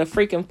instead of the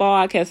freaking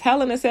fall, because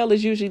Hell in a Cell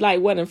is usually like,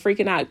 what, in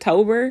freaking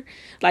October?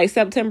 Like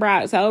September,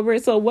 October.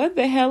 So what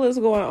the hell is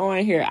going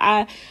on here?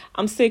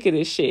 I'm sick of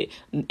this shit.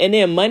 And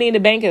then Money in the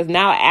Bank is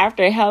now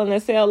after Hell in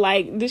a Cell.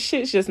 Like, this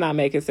shit's just not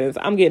making sense.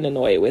 I'm getting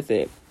annoyed with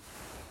it.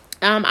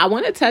 I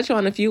want to touch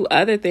on a few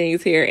other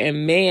things here,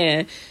 and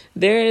man,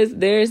 there's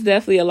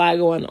definitely a lot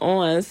going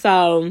on.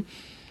 So,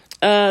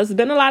 there's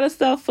been a lot of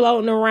stuff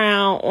floating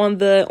around on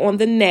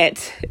the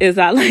net, as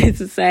I like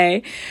to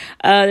say.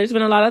 There's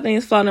been a lot of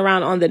things floating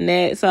around on the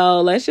net.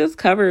 So let's just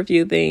cover a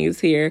few things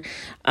here.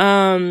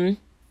 After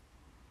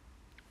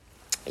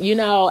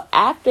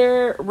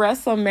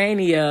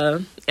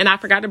WrestleMania, and I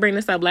forgot to bring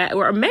this up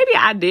or maybe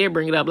I did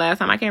bring it up last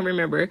time, I can't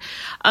remember.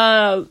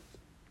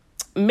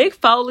 Mick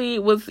Foley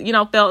was,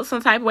 felt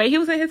some type of way. He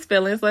was in his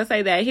feelings. Let's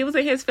say that. He was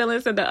in his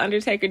feelings that The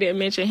Undertaker didn't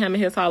mention him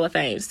in his Hall of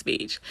Fame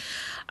speech.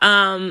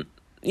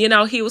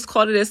 He was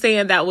quoted as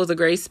saying that was a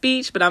great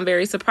speech, but I'm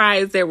very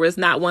surprised there was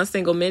not one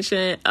single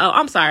mention. Oh,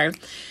 I'm sorry.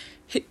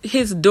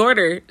 His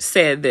daughter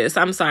said this.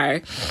 I'm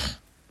sorry.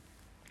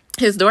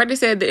 His daughter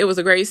said that it was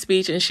a great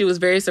speech, and she was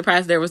very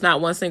surprised there was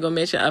not one single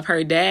mention of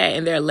her dad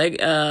and their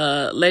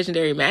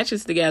legendary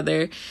matches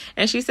together.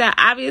 And she said,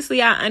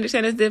 obviously, I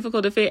understand it's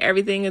difficult to fit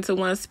everything into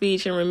one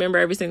speech and remember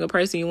every single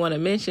person you want to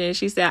mention.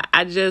 She said,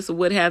 it just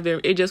would have been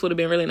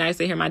really nice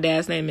to hear my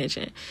dad's name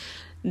mentioned.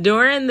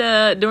 During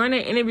the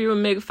interview with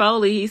Mick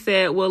Foley, he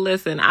said, well,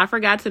 listen, I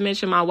forgot to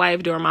mention my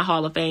wife during my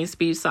Hall of Fame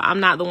speech, so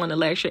I'm not the one to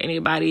lecture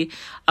anybody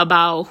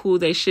about who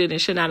they should and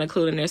should not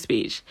include in their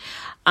speech.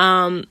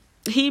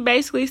 He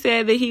basically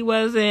said that he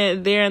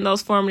wasn't there in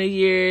those formative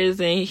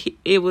years, and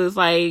it was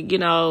like,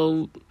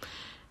 more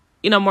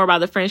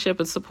about the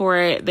friendship and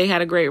support. They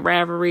had a great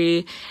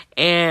rivalry,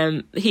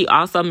 and he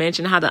also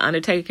mentioned how The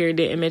Undertaker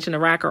didn't mention The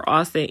Rock or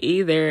Austin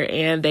either,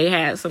 and they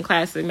had some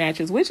classic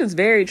matches, which is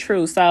very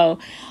true. So,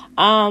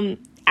 I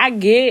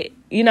get,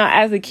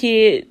 as a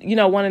kid,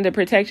 wanting to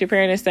protect your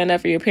parent and stand up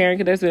for your parent,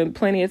 because there's been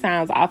plenty of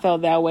times I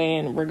felt that way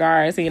in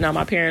regards to,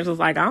 my parents was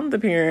like, I'm the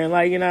parent,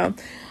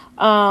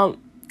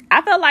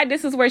 I felt like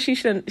this is where she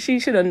should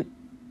have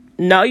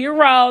know your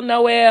role,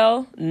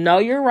 Noelle, know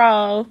your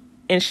role,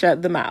 and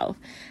shut the mouth.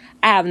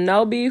 I have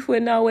no beef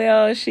with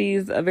Noelle.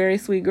 She's a very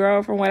sweet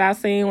girl from what I've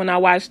seen when I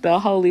watched the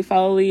Holy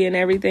Foley and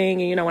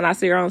everything. And, when I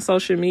see her on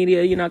social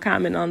media,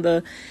 comment on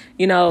the,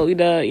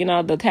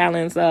 the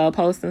talents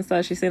posts and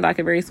stuff, she seemed like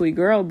a very sweet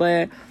girl.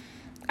 But,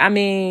 I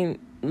mean,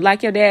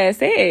 like your dad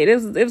said,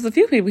 it was a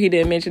few people he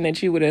didn't mention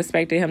that you would have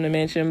expected him to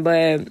mention.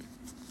 But,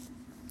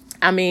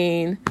 I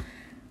mean,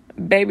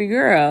 baby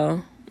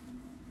girl,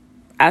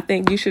 I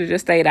think you should have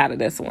just stayed out of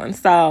this one.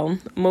 So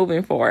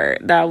moving forward,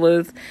 that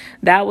was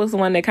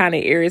one that kind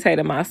of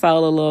irritated my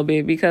soul a little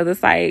bit, because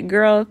it's like,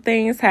 girl,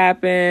 things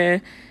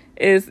happen.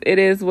 It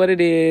is what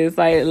it is.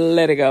 Like,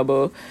 let it go,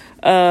 boo.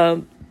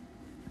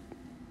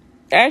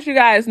 As you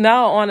guys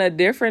know, on a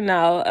different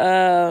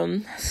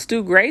note,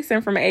 Stu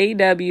Grayson from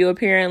AEW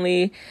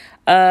apparently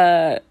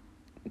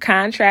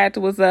contract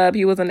was up.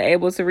 He wasn't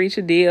able to reach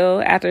a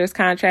deal after his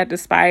contract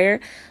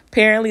expired.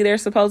 Apparently, they're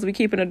supposed to be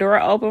keeping the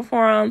door open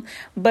for him.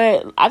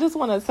 But I just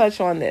want to touch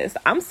on this.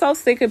 I'm so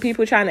sick of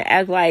people trying to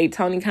act like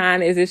Tony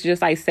Khan is this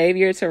just like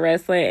savior to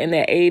wrestling, and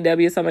that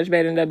AEW is so much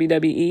better than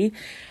WWE.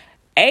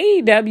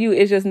 AEW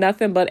is just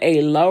nothing but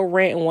a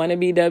low-rent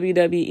wannabe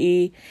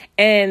WWE.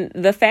 And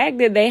the fact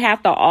that they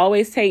have to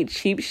always take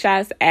cheap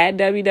shots at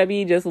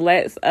WWE just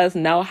lets us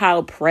know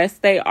how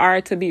pressed they are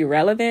to be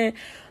relevant.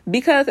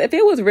 Because if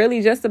it was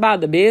really just about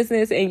the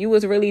business, and you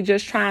was really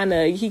just trying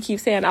to, he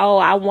keeps saying, oh,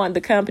 I want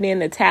the company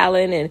and the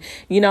talent and,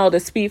 to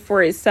speak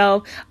for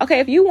itself.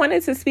 Okay, if you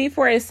wanted to speak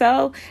for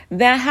itself,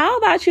 then how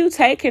about you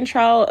take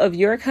control of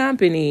your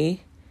company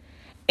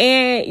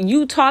and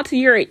you talk to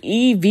your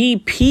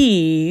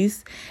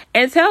EVPs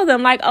and tell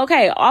them, like,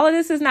 okay, all of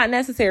this is not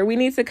necessary. We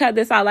need to cut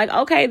this out. Like,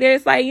 okay,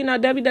 there's like,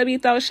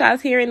 WWE throws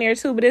shots here and there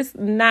too, but it's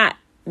not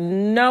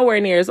nowhere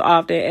near as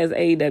often as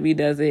AEW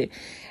does it.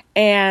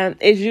 And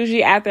it's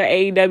usually after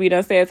AEW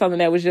done said something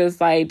that was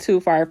just like too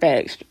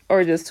far-fetched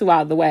or just too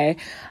out of the way.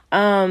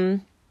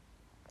 But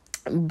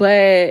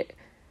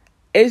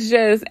it's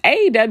just,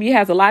 AEW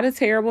has a lot of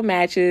terrible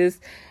matches.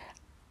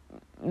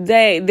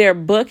 Their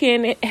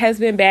booking has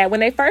been bad. When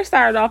they first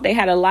started off, they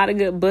had a lot of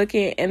good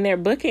booking, and their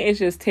booking is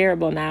just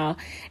terrible now.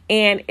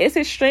 And it's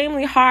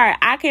extremely hard.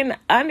 I can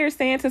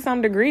understand to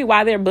some degree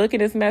why their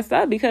booking is messed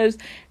up, because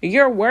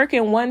you're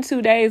working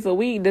 1-2 days a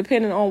week,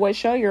 depending on what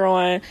show you're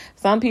on.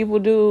 Some people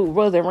do,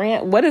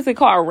 what is it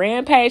called?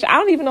 Rampage? I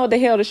don't even know what the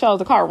hell the shows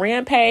are called.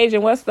 Rampage,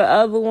 and what's the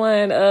other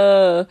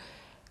one?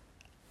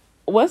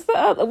 What's the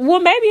other? Well,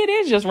 maybe it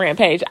is just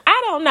Rampage.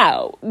 I don't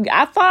know.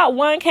 I thought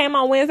one came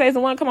on Wednesdays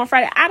and one come on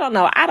Friday. I don't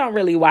know. I don't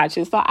really watch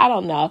it, so I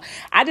don't know.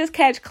 I just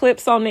catch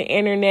clips on the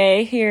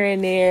internet here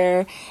and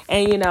there,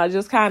 and I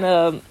just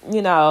honestly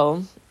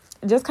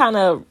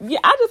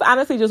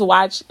just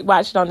watch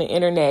it on the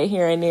internet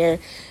here and there,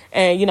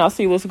 and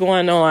see what's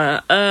going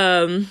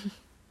on.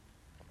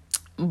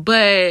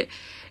 But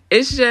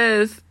it's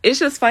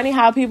just funny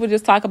how people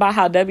just talk about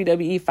how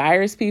WWE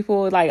fires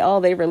people. Like, oh,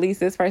 they release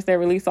this first, they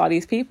release all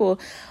these people.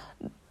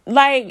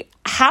 Like,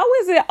 how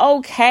is it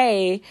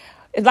okay?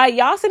 Like,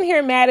 y'all sitting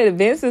here mad at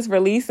Vince is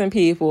releasing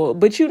people,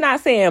 but you not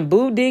saying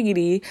boo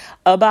diggity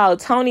about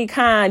Tony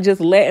Khan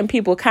just letting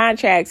people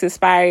contracts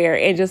expire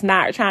and just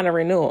not trying to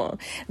renew them.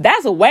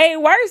 That's way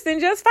worse than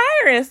just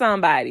firing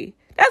somebody.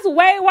 That's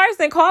way worse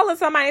than calling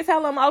somebody and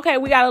telling them, okay,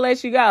 we got to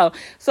let you go.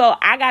 So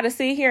I got to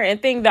sit here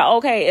and think that,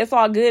 okay, it's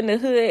all good in the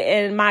hood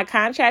and my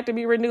contract to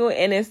be renewed.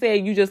 And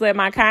instead you just let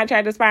my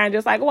contract expire and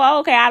just like, well,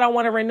 okay, I don't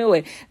want to renew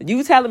it.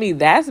 You telling me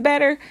that's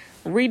better?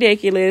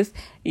 Ridiculous.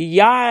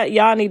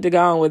 Y'all need to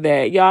go on with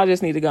that. Y'all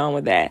just need to go on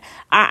with that.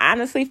 I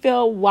honestly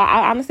feel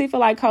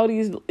like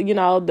Cody's,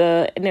 near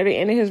the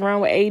end of his run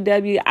with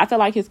AEW, I feel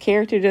like his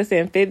character just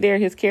didn't fit there.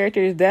 His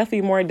character is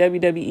definitely more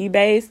WWE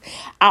based.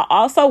 I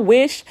also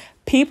wish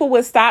people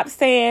would stop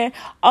saying,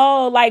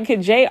 oh, like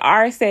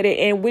JR said it,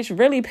 and which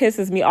really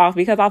pisses me off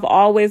because I've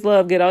always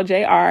loved good old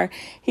JR.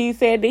 He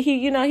said that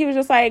he was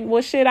just like,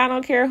 well, shit, I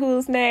don't care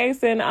who's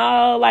next. And,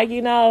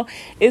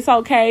 it's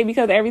okay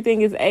because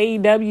everything is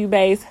AEW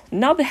based.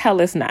 No, the hell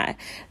it's not.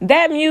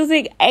 That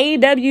music,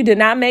 AEW did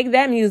not make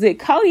that music.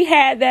 Cody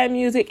had that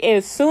music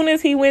as soon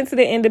as he went to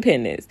the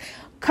independents.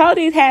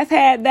 Cody has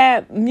had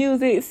that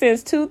music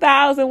since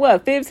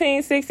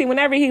 15, 16,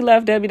 whenever he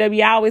left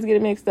WWE. I always get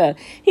it mixed up.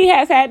 He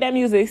has had that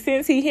music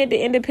since he hit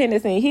the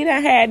independents, and he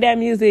done had that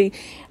music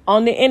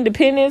on the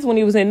independents when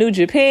he was in New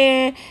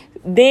Japan.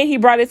 Then he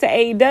brought it to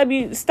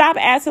AEW. Stop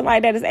acting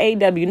like that is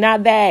AEW. Now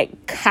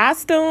that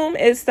costume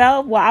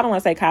itself, well, I don't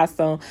want to say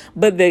costume,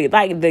 but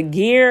the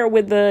gear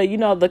with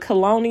the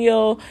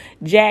colonial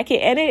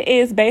jacket, and it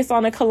is based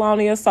on a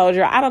colonial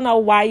soldier. I don't know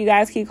why you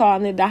guys keep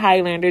calling it the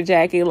Highlander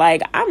jacket.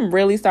 Like, I'm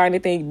really starting to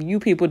think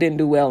you people didn't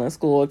do well in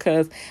school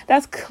because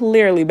that's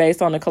clearly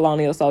based on a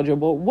colonial soldier,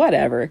 but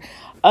whatever.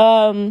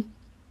 I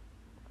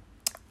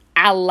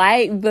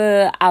like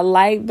the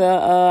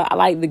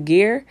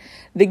gear.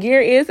 The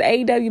gear is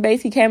AEW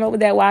based. He came up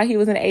with that while he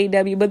was in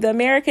AEW. But the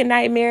American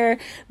Nightmare,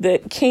 the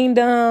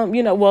Kingdom,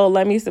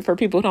 for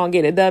people who don't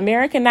get it, the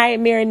American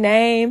Nightmare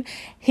name,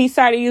 he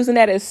started using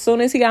that as soon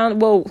as he got on,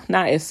 well,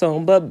 not as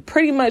soon, but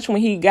pretty much when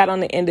he got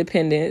on the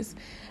independents,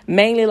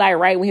 mainly like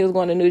right when he was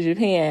going to New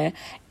Japan.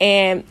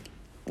 And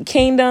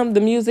Kingdom,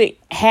 the music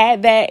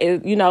had that,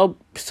 as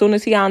soon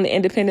as he got on the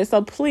independent.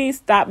 So please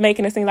stop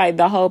making it seem like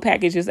the whole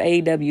package is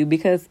AEW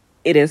because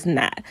it is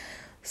not.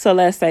 So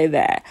let's say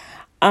that.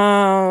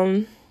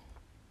 Tony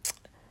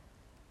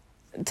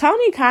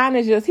Khan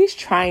he's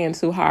trying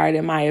too hard,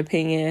 in my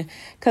opinion,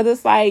 because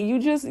it's like you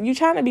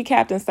trying to be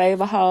Captain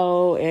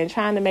Save-A-Ho and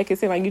trying to make it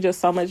seem like you're just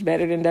so much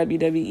better than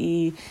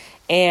WWE,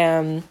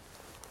 and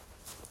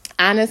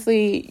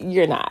honestly,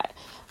 you're not.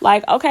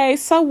 Like, okay,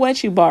 so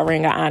what, you bought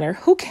Ring of Honor?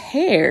 Who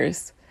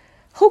cares?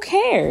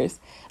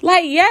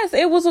 Like, yes,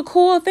 it was a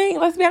cool thing.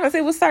 Let's be honest,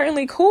 it was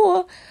certainly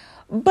cool,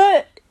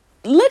 but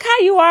look how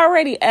you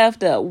already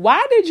effed up.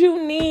 Why did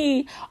you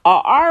need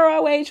a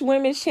ROH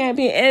Women's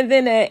Champion and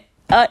then a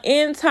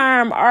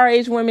interim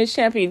RH Women's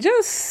Champion?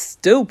 Just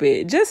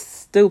stupid.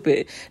 This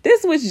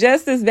was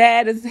just as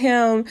bad as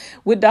him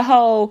with the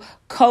whole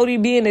Cody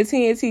being the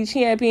TNT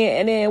champion,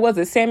 and then was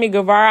it Sammy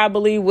Guevara, I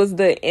believe, was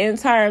the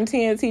interim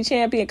TNT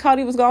champion.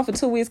 Cody was gone for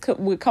 2 weeks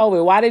with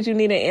COVID. Why did you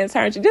need an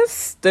interim? Just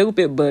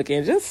stupid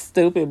booking.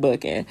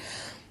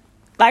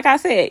 Like I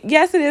said,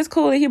 yes, it is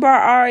cool that he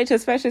brought RH,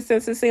 especially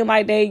since it seemed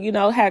like they,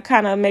 had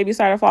kind of maybe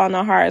started falling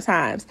on hard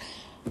times.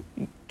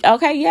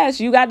 Okay,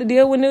 yes, you got to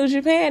deal with New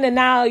Japan, and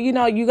now, you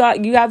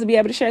got to be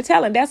able to share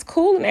talent. That's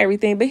cool and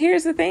everything. But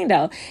here's the thing,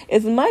 though.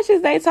 As much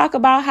as they talk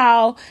about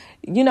how,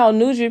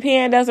 New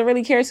Japan doesn't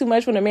really care too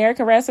much when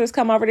American wrestlers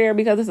come over there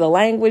because it's a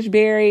language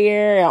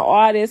barrier and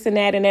all this and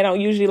that, and they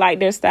don't usually like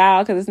their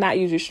style because it's not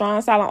usually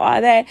strong style and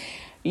all that,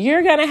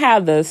 you're going to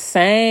have the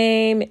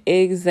same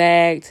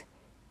exact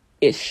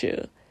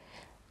issue.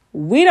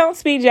 We don't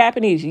speak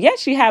Japanese.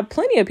 Yes, you have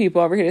plenty of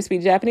people over here to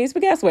speak Japanese,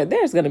 but guess what?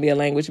 There's going to be a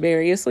language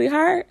barrier,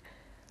 sweetheart.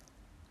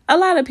 Okay,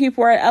 let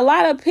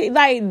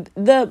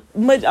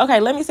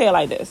me say it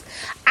like this.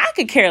 I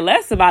could care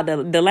less about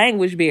the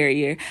language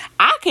barrier.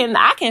 I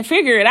can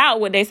figure it out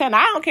what they saying.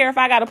 I don't care if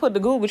I got to put the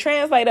Google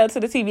Translate up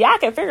to the TV. I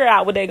can figure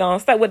out what they gonna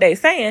say, what they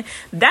saying.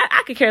 That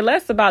I could care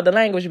less about the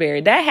language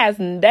barrier.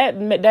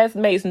 That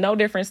makes no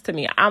difference to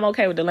me. I'm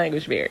okay with the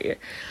language barrier.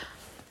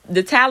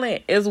 The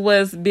talent is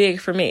what's big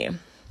for me.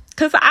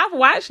 Because I've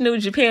watched New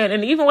Japan,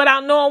 and even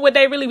without knowing what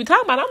they really be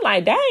talking about, I'm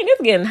like, dang,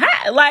 it's getting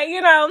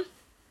hot.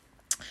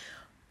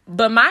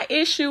 But my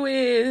issue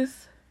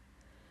is,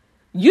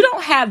 you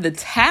don't have the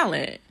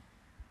talent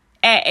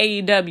at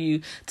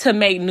AEW to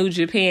make New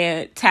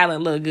Japan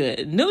talent look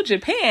good. New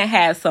Japan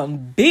has some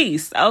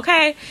beasts,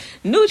 okay?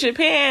 New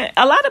Japan,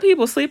 a lot of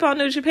people sleep on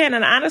New Japan,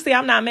 and honestly,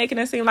 I'm not making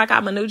it seem like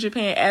I'm a New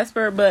Japan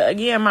expert, but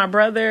again, my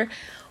brother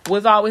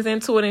was always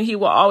into it, and he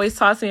will always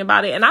talk to me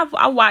about it, and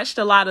I watched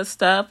a lot of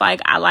stuff. Like,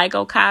 I like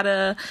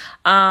Okada.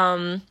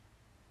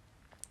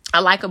 I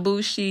like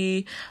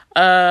Ibushi.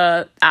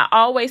 I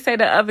always say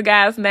the other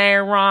guy's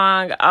name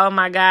wrong. Oh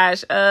my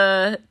gosh.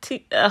 I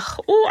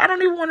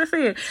don't even want to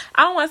say it.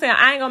 I don't want to say it.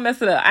 I ain't gonna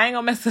mess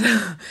it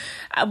up.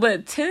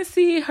 But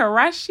Tensei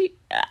Hirashi,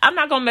 I'm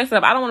not gonna mess it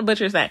up. I don't want to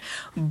butcher his name.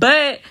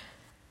 But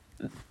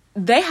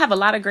they have a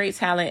lot of great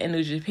talent in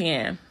New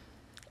Japan.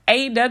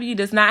 AEW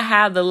does not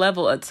have the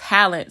level of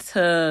talent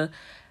to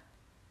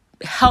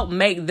help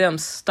make them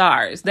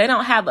stars. They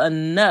don't have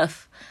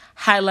enough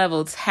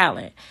high-level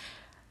talent.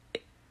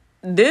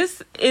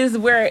 This is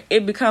where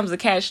it becomes a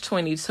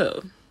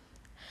catch-22.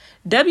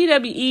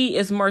 WWE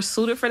is more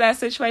suited for that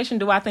situation.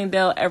 Do I think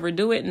they'll ever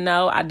do it?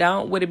 No, I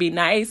don't. Would it be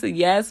nice?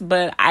 Yes,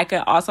 but I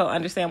can also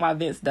understand why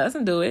Vince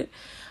doesn't do it.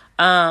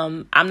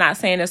 I'm not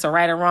saying it's a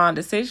right or wrong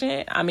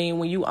decision. I mean,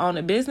 when you own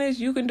a business,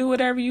 you can do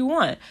whatever you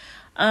want.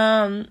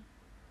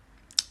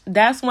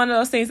 That's one of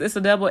those things. It's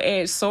a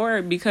double-edged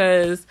sword,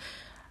 because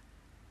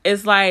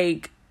it's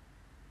like,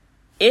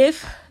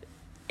 if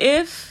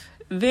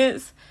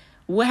Vince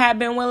would have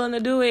been willing to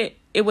do it,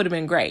 it would have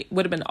been great.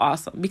 Would have been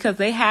awesome, because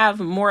they have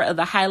more of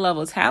the high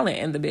level talent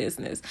in the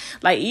business.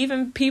 Like,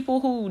 even people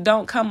who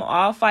don't come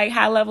off like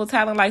high level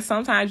talent, like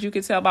sometimes you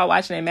could tell by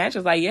watching their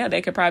matches, like, yeah,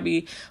 they could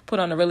probably put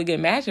on a really good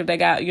match if they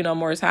got,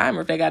 more time,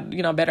 or if they got,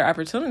 better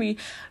opportunity.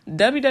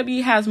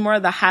 WWE has more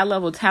of the high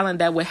level talent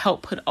that would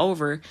help put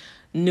over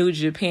New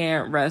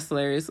Japan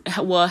wrestlers,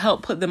 will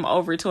help put them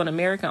over to an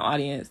American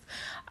audience.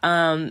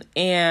 And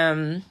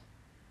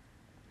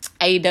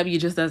AEW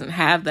just doesn't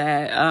have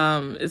that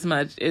as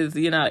much as,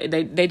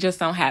 they just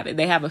don't have it.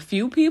 They have a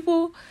few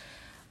people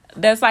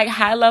that's like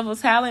high level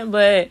talent,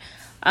 but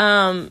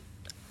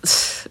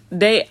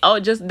they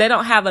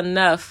don't have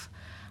enough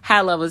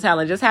high level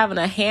talent. Just having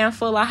a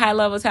handful of high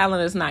level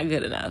talent is not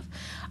good enough.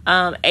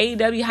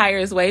 AEW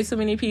hires way too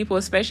many people,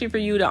 especially for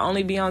you to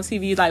only be on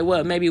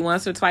TV maybe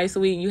once or twice a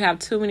week. You have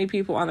too many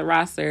people on the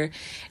roster.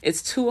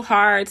 It's too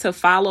hard to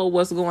follow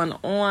what's going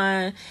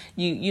on.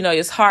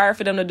 It's hard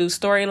for them to do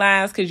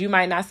storylines, because you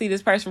might not see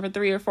this person for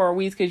 3 or 4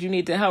 weeks, because you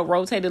need to help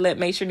rotate to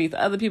make sure these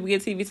other people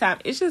get TV time.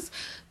 It's just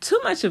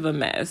too much of a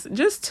mess.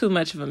 Just too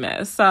much of a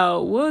mess.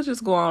 So we'll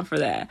just go on for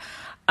that.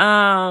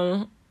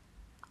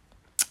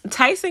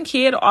 Tyson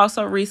Kidd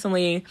also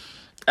recently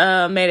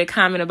made a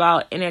comment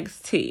about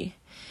NXT.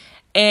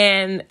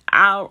 And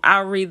I'll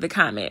read the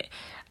comment.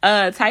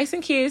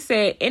 Tyson Kidd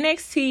said,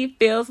 NXT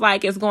feels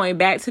like it's going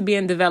back to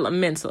being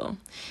developmental.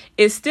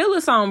 It's still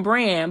its own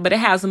brand, but it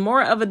has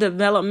more of a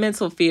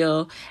developmental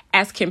feel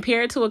as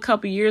compared to a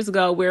couple years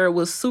ago where it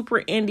was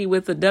super indie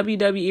with the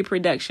WWE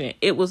production.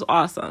 It was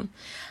awesome.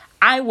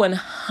 I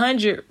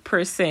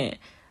 100%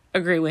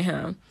 agree with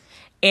him.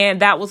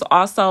 And that was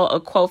also a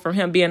quote from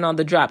him being on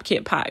the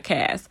Dropkick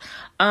podcast.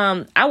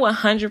 I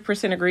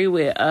 100% agree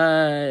with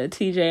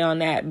TJ on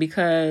that,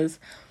 because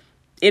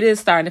it is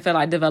starting to feel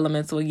like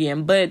developmental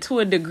again. But to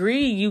a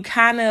degree, you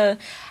kind of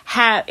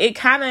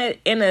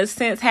in a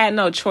sense, had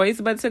no choice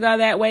but to go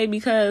that way,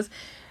 because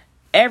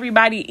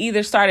everybody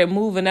either started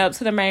moving up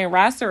to the main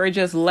roster or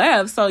just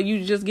left. So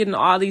you just getting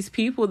all these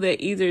people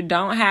that either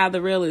don't have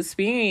the real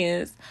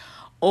experience,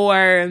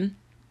 or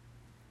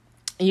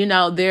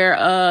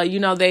they're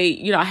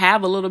they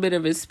have a little bit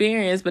of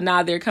experience, but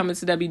now they're coming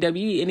to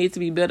WWE. It needs to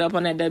be built up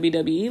on that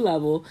WWE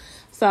level.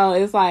 So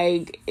it's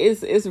like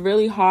it's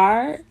really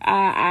hard.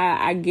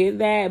 I get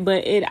that,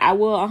 but I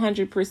will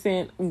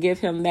 100% give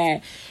him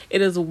that.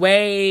 It is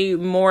way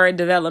more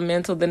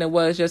developmental than it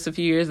was just a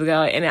few years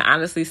ago, and it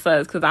honestly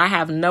sucks, because I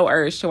have no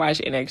urge to watch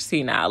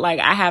NXT now. Like,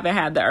 I haven't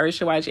had the urge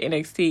to watch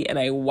NXT in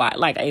a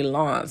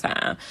long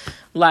time.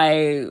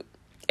 Like,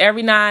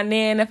 every now and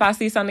then, if I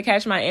see something to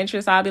catch my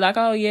interest, I'll be like,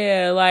 oh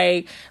yeah,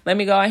 like, let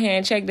me go ahead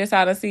and check this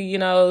out and see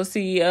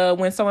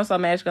when so-and-so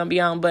match gonna be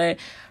on. But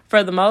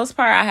for the most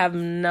part, I have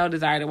no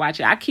desire to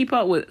watch it. I keep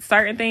up with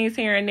certain things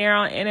here and there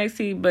on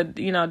NXT, but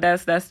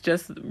that's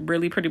just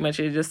really pretty much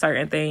it. Just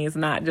certain things,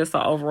 not just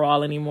the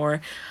overall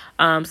anymore.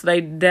 So they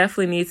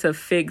definitely need to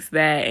fix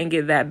that and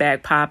get that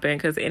back popping,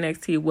 because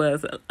NXT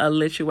was a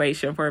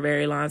lituation for a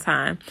very long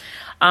time.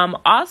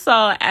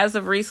 Also, as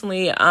of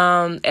recently,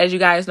 as you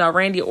guys know,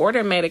 Randy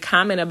Orton made a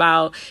comment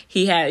about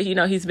he's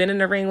been in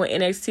the ring with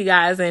NXT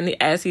guys, and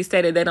as he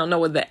stated, they don't know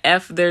what the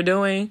F they're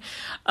doing.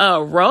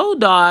 Road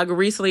Dogg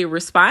recently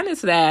responded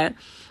to that,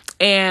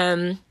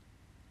 and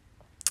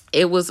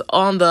it was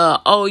on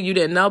the Oh You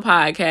Didn't Know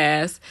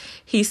podcast.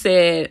 He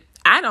said,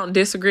 I don't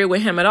disagree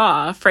with him at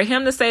all. For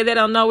him to say they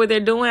don't know what they're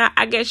doing,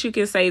 I guess you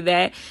can say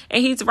that.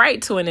 And he's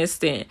right to an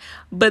extent.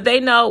 But they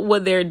know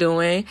what they're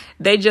doing.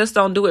 They just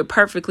don't do it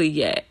perfectly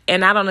yet.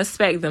 And I don't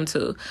expect them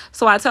to.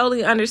 So I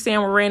totally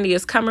understand where Randy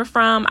is coming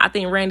from. I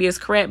think Randy is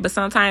correct. But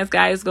sometimes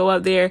guys go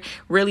up there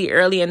really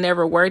early and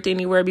never worked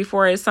anywhere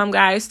before. Some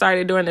guys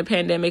started during the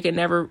pandemic and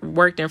never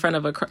worked in front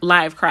of a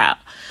live crowd.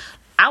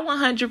 I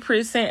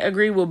 100%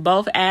 agree with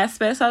both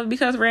aspects of it,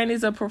 because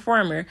Randy's a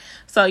performer.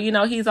 So,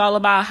 he's all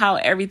about how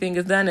everything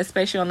is done,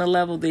 especially on the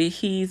level that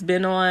he's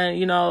been on,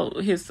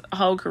 his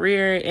whole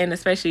career, and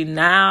especially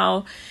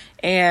now.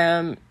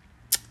 And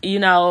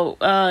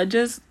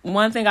Just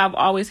one thing I've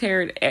always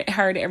heard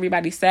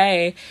everybody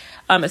say,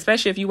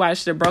 especially if you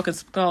watch the Broken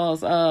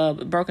Skulls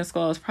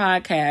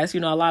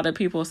podcast, a lot of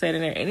people said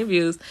in their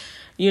interviews,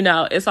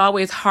 it's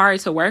always hard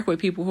to work with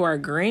people who are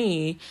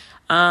green.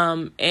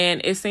 And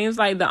it seems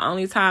like the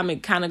only time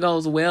it kind of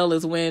goes well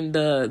is when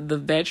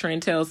the veteran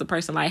tells the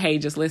person like, hey,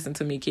 just listen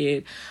to me,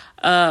 kid.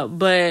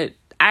 But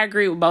I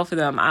agree with both of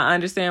them. I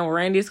understand where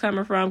Randy's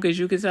coming from, because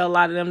you can tell a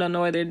lot of them don't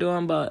know what they're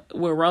doing. But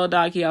with Road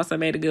Dogg, he also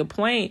made a good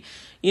point.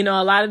 A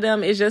lot of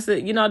them, it's just,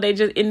 they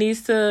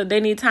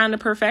need time to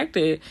perfect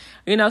it.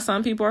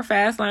 Some people are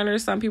fast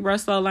learners, some people are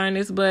slow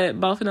learners, but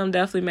both of them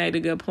definitely made a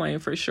good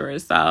point for sure.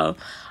 So,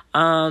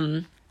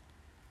 I'll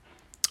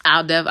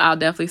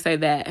definitely say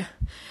that.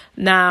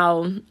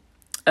 Now,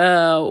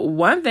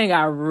 one thing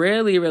I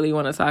really, really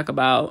want to talk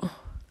about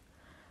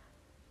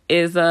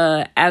is,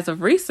 as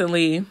of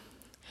recently,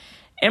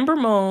 Ember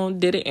Moon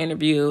did an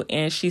interview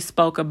and she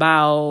spoke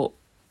about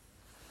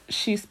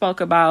these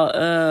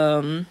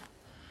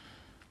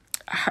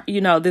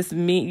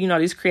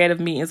creative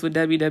meetings with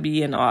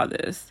WWE and all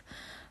this.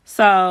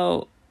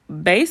 So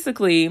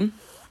basically,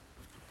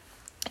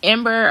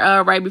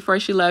 Ember, right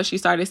before she left, she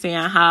started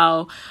saying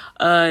how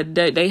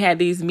they had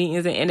these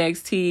meetings in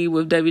NXT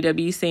with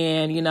WWE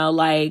saying,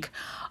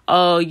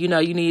 oh,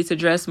 you need to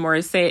dress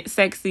more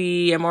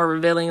sexy and more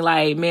revealing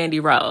like Mandy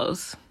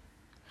Rose.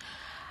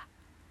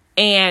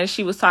 And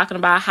she was talking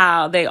about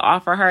how they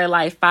offer her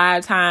like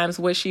 5 times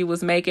what she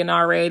was making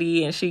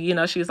already. And she,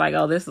 she was like,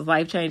 oh, this is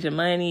life-changing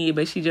money.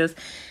 But she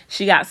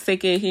got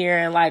sick of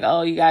hearing like,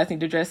 oh, you guys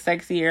need to dress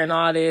sexier and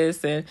all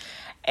this. And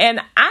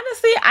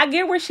honestly, I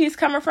get where she's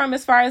coming from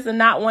as far as the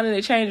not wanting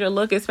to change your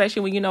look,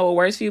 especially when you know what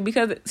works for you,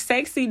 because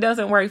sexy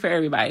doesn't work for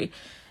everybody.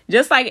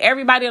 Just like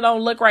everybody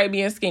don't look right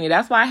being skinny.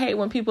 That's why I hate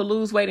when people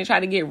lose weight and try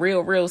to get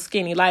real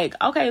skinny. Like,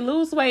 okay,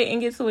 lose weight and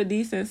get to a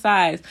decent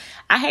size.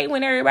 I hate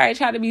when everybody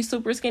try to be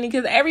super skinny,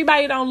 because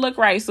everybody don't look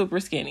right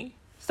super skinny.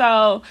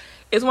 So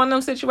it's one of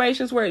those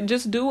situations where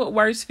just do what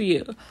works for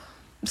you.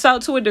 So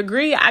to a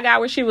degree, I got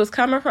where she was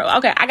coming from.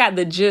 Okay, I got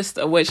the gist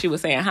of what she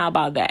was saying. How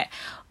about that?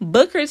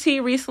 Booker T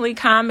recently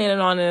commented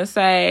on it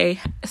and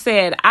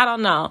said, I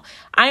don't know.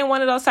 I ain't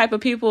one of those type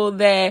of people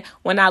that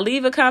when I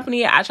leave a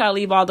company, I try to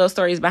leave all those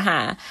stories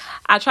behind.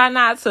 I try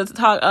not to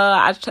talk.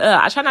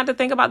 I try not to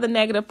think about the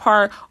negative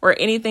part or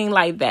anything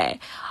like that.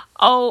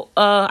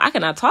 I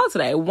cannot talk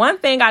today. One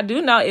thing I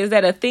do know is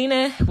that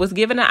Athena was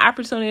given an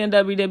opportunity in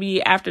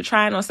WWE after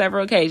trying on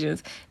several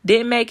occasions.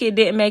 Didn't make it,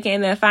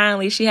 and then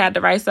finally she had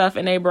the right stuff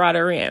and they brought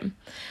her in.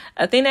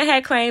 Athena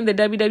had claimed that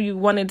WWE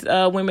wanted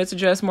women to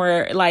dress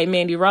more like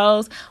Mandy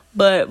Rose,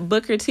 but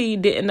Booker T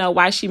didn't know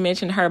why she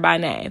mentioned her by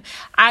name.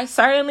 I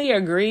certainly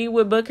agree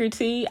with Booker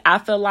T. I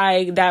feel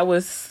like that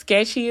was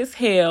sketchy as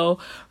hell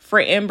for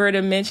Ember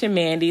to mention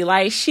Mandy.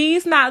 Like,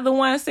 she's not the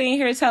one sitting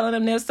here telling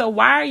them this, so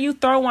why are you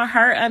throwing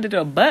her under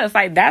the bus?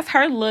 Like, that's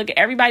her look.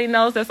 Everybody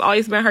knows that's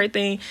always been her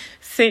thing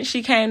since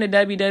she came to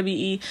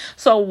WWE.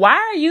 So why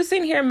are you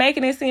sitting here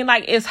making it seem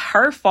like it's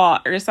her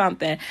fault or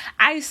something?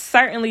 I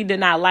certainly did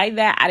not like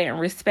that. I didn't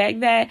respect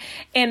that.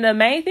 And the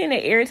main thing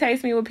that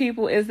irritates me with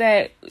people is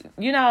that,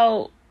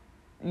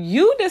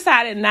 you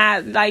decided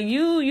not, like,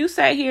 you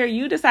sat here,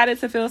 you decided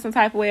to feel some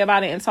type of way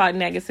about it and talk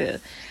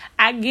negative.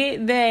 I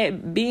get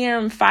that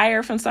being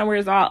fired from somewhere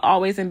is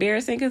always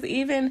embarrassing, because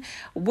even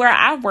where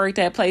I've worked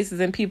at places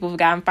and people have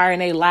gotten fired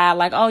and they lie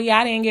like, oh yeah,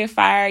 I didn't get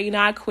fired,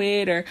 I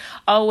quit, or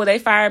oh, well, they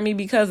fired me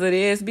because of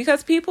this,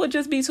 because people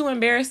just be too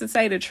embarrassed to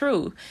say the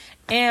truth.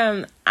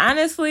 And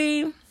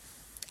honestly,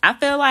 I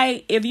feel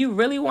like if you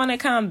really want to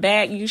come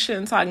back, you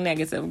shouldn't talk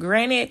negative.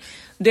 Granted,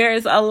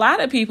 there's a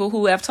lot of people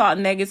who have talked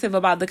negative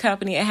about the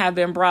company and have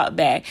been brought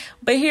back.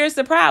 But here's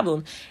the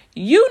problem.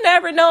 You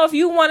never know if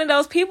you're one of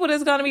those people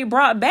that's going to be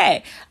brought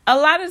back. A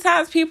lot of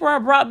times people are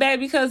brought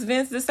back because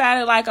Vince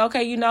decided like,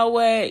 okay, you know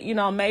what?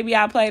 Maybe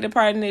I played a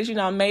part in this.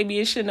 Maybe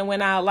it shouldn't have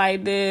went out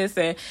like this.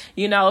 And,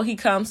 he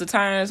comes to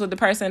terms with the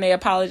person. They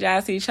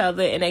apologize to each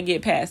other and they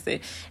get past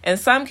it. In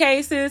some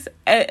cases,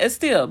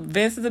 still,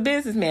 Vince is a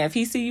businessman. If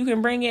he see you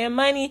can bring in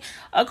money,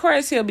 of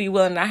course he'll be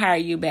willing to hire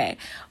you back.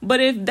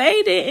 But if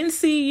they didn't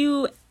see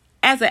you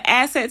as an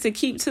asset to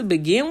keep to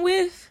begin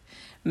with,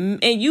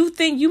 and you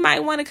think you might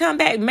want to come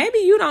back, maybe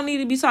you don't need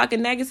to be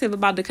talking negative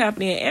about the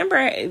company. And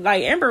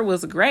Ember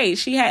was great.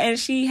 She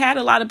had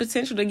a lot of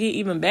potential to get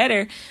even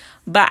better,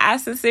 but I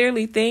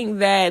sincerely think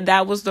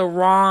that was the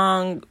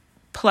wrong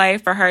play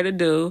for her to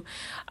do.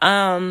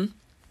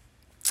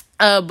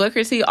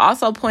 Booker T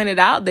also pointed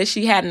out that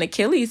she had an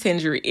Achilles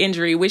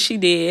injury, which she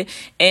did,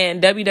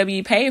 and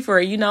WWE paid for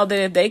it.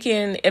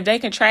 That if they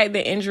can track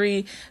the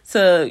injury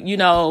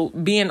to,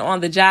 being on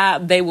the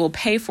job, they will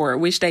pay for it,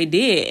 which they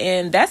did.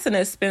 And that's an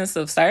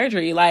expensive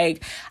surgery.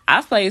 Like,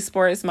 I've played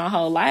sports my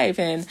whole life,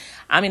 and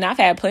I've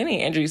had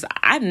plenty of injuries.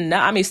 I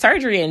know,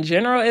 surgery in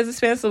general is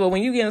expensive, but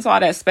when you get into all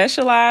that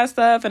specialized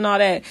stuff and all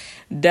that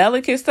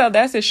delicate stuff,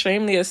 that's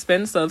extremely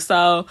expensive.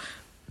 So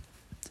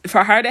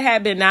for her to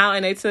have been out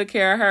and they took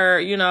care of her,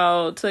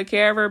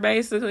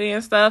 basically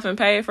and stuff and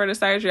paid for the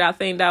surgery, I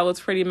think that was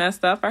pretty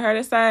messed up for her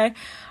to say.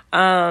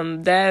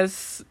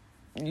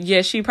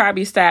 yeah, she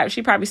probably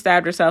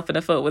stabbed herself in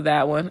the foot with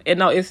that one.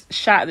 No, it's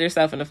shot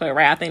herself in the foot,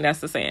 right? I think that's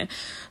the saying.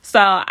 So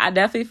I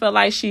definitely feel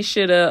like she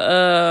should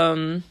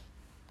have.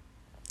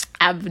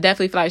 I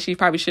definitely feel like she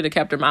probably should have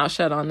kept her mouth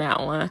shut on that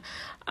one.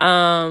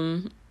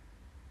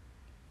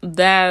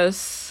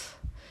 That's,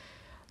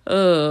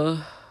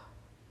 I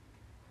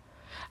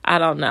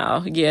don't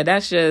know. Yeah,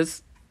 that's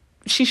just,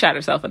 she shot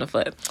herself in the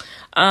foot.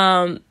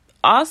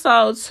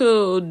 Also,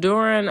 too,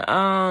 during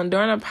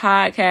a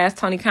podcast,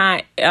 Tony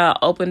Khan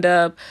opened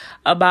up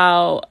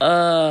about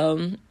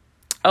some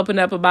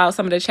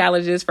of the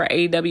challenges for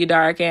AEW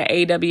Dark and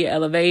AEW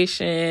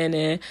Elevation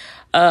and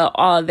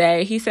all of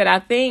that. He said, I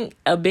think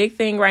a big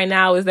thing right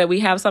now is that we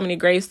have so many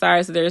great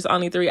stars. There's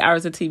only 3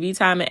 hours of TV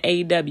time in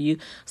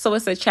AEW, so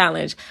it's a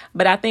challenge.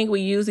 But I think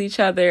we use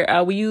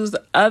we use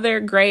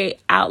other great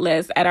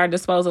outlets at our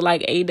disposal,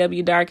 like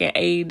AEW Dark and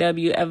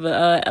AEW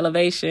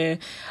Elevation.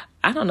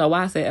 I don't know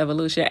why I said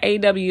Evolution.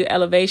 AEW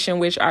Elevation,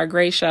 which are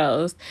great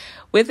shows.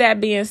 With that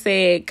being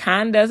said,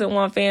 Khan doesn't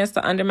want fans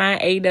to undermine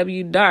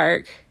AEW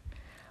Dark.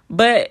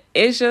 But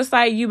it's just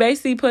like you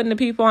basically putting the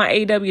people on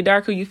AEW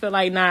Dark who you feel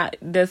like not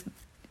this,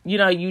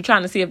 you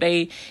trying to see if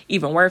they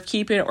even worth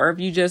keeping, or if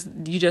you just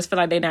feel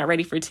like they're not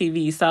ready for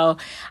TV. So,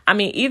 I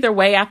mean, either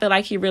way, I feel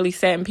like he really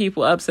setting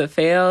people up to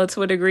fail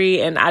to a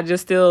degree. And I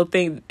just still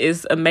think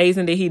it's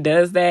amazing that he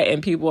does that,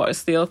 and people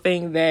still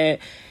think that,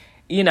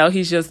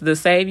 he's just the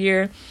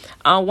savior.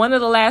 One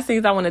of the last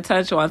things I want to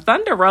touch on,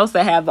 Thunder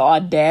Rosa had the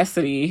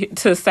audacity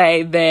to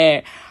say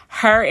that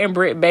her and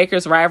Britt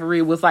Baker's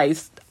rivalry was like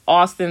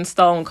Austin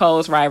Stone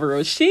Cold's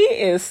rivalry. She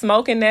is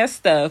smoking that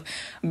stuff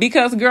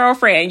because,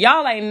 girlfriend,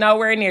 y'all ain't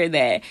nowhere near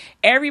that.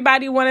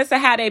 Everybody wanted to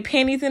have their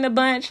pennies in a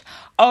bunch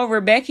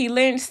over Becky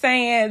Lynch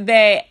saying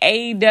that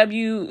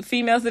AEW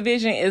females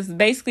division is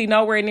basically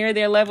nowhere near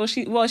their level.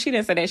 She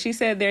didn't say that. She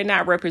said they're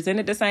not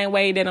represented the same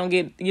way. They don't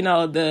get, they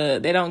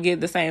don't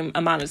get the same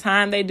amount of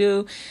time they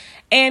do.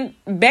 And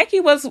Becky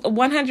was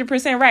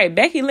 100% right.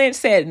 Becky Lynch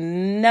said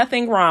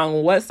nothing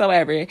wrong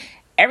whatsoever.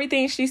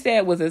 Everything she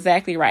said was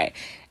exactly right.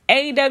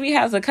 AEW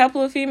has a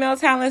couple of female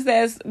talents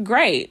that's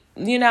great,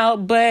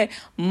 but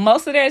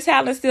most of their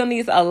talent still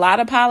needs a lot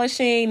of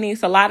polishing,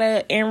 needs a lot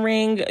of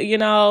in-ring,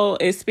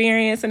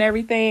 experience and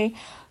everything.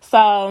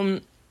 So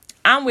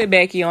I'm with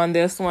Becky on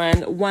this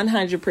one,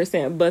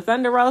 100%. But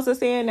Thunder Rosa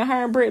saying that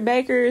her and Britt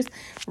Baker's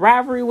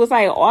rivalry was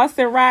like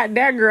Austin Rock.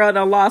 That girl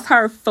done lost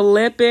her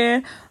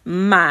flipping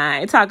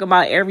mind. Talking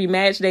about every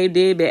match they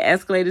did that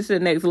escalated to the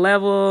next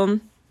level.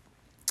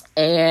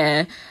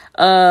 And,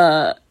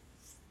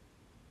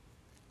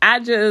 I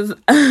just,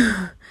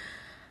 and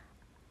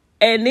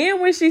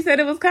then when she said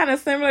it was kind of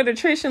similar to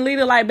Trish and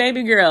Lita, like,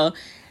 baby girl,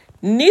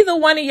 neither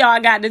one of y'all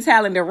got the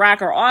talent that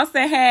Rock or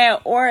Austin had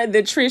or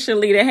the Trish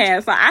and Lita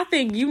had. So I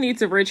think you need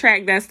to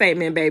retract that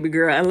statement, baby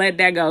girl, and let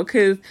that go,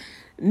 because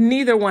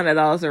neither one of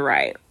those are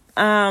right.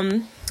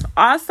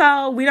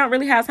 Also, we don't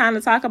really have time to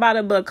talk about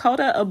it, but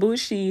Kota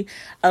Ibushi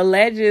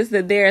alleges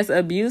that there's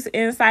abuse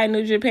inside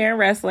New Japan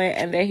Wrestling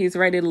and that he's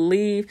ready to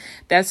leave.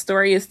 That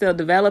story is still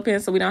developing,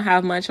 so we don't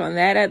have much on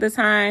that at the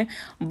time.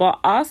 But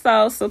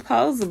also,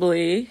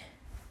 supposedly,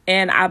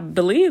 and I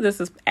believe this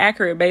is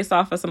accurate based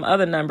off of some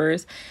other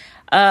numbers,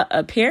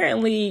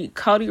 apparently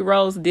Cody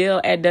Rhodes'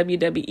 deal at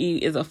WWE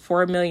is a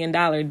 $4 million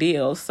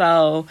deal.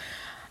 So,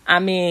 I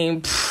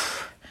mean,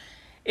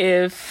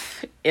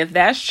 if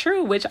that's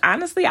true, which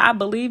honestly I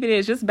believe it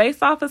is, just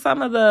based off of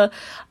some of the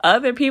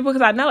other people,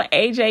 because I know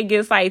AJ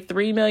gets like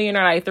 $3 million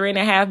or like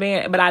 $3.5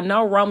 million, but I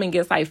know Roman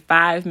gets like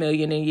 $5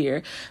 million a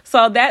year.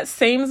 So that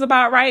seems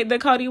about right that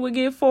Cody would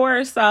get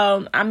 $4.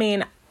 So I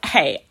mean,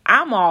 hey,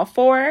 I'm all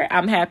for it.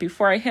 I'm happy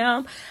for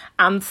him.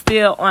 I'm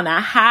still on a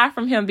high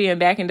from him being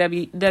back in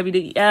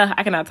WWE.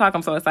 I cannot talk.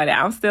 I'm so excited.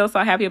 I'm still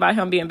so happy about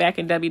him being back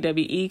in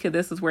WWE, because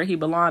this is where he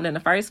belonged in the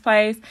first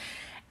place.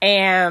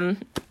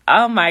 And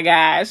oh my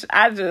gosh,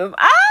 I'm so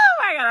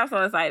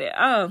excited.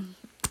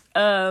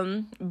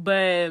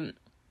 But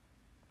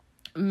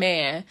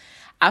man,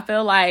 I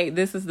feel like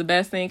this is the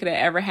best thing that could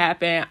ever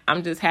happen.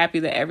 I'm just happy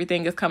that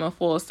everything is coming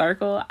full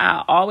circle.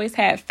 I always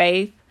had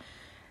faith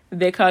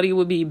that Cody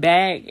would be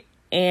back,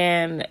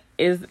 and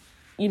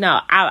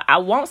I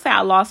won't say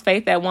I lost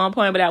faith at one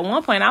point, but at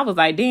one point I was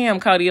like, damn,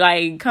 Cody,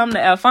 like, come to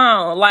F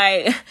on.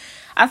 Like,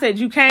 I said,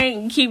 you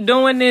can't keep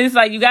doing this.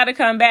 Like, you got to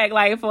come back.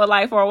 For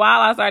a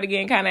while, I started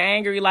getting kind of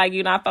angry. Like,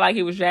 I felt like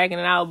he was dragging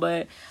it out.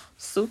 But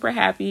super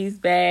happy he's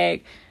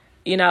back.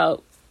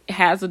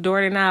 Has a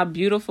daughter now,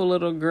 beautiful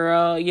little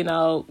girl.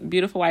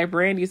 Beautiful wife.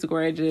 Brandy's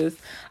gorgeous.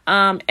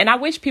 And I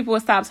wish people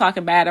would stop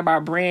talking bad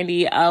about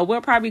Brandy.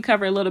 We'll probably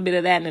cover a little bit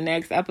of that in the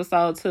next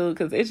episode too,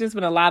 because it's just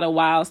been a lot of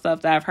wild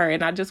stuff that I've heard,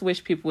 and I just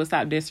wish people would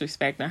stop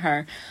disrespecting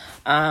her.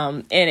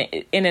 And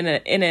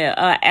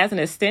as an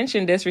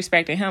extension,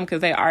 disrespecting him,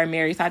 because they are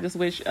married. So I just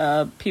wish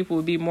people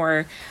would be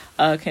more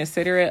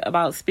considerate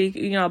about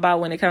about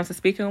when it comes to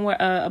speaking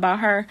about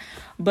her.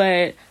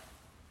 But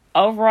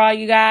overall,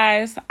 you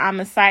guys, I'm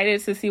excited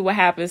to see what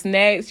happens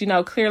next.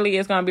 Clearly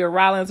it's going to be a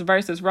Rollins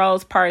versus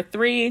Rhodes part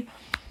 3.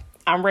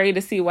 I'm ready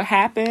to see what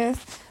happens.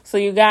 So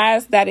you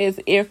guys, that is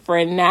it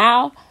for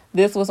now.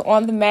 This was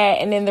On the Mat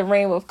and in the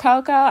Ring with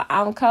Coco.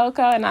 I'm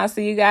Coco, and I'll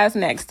see you guys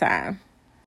next time.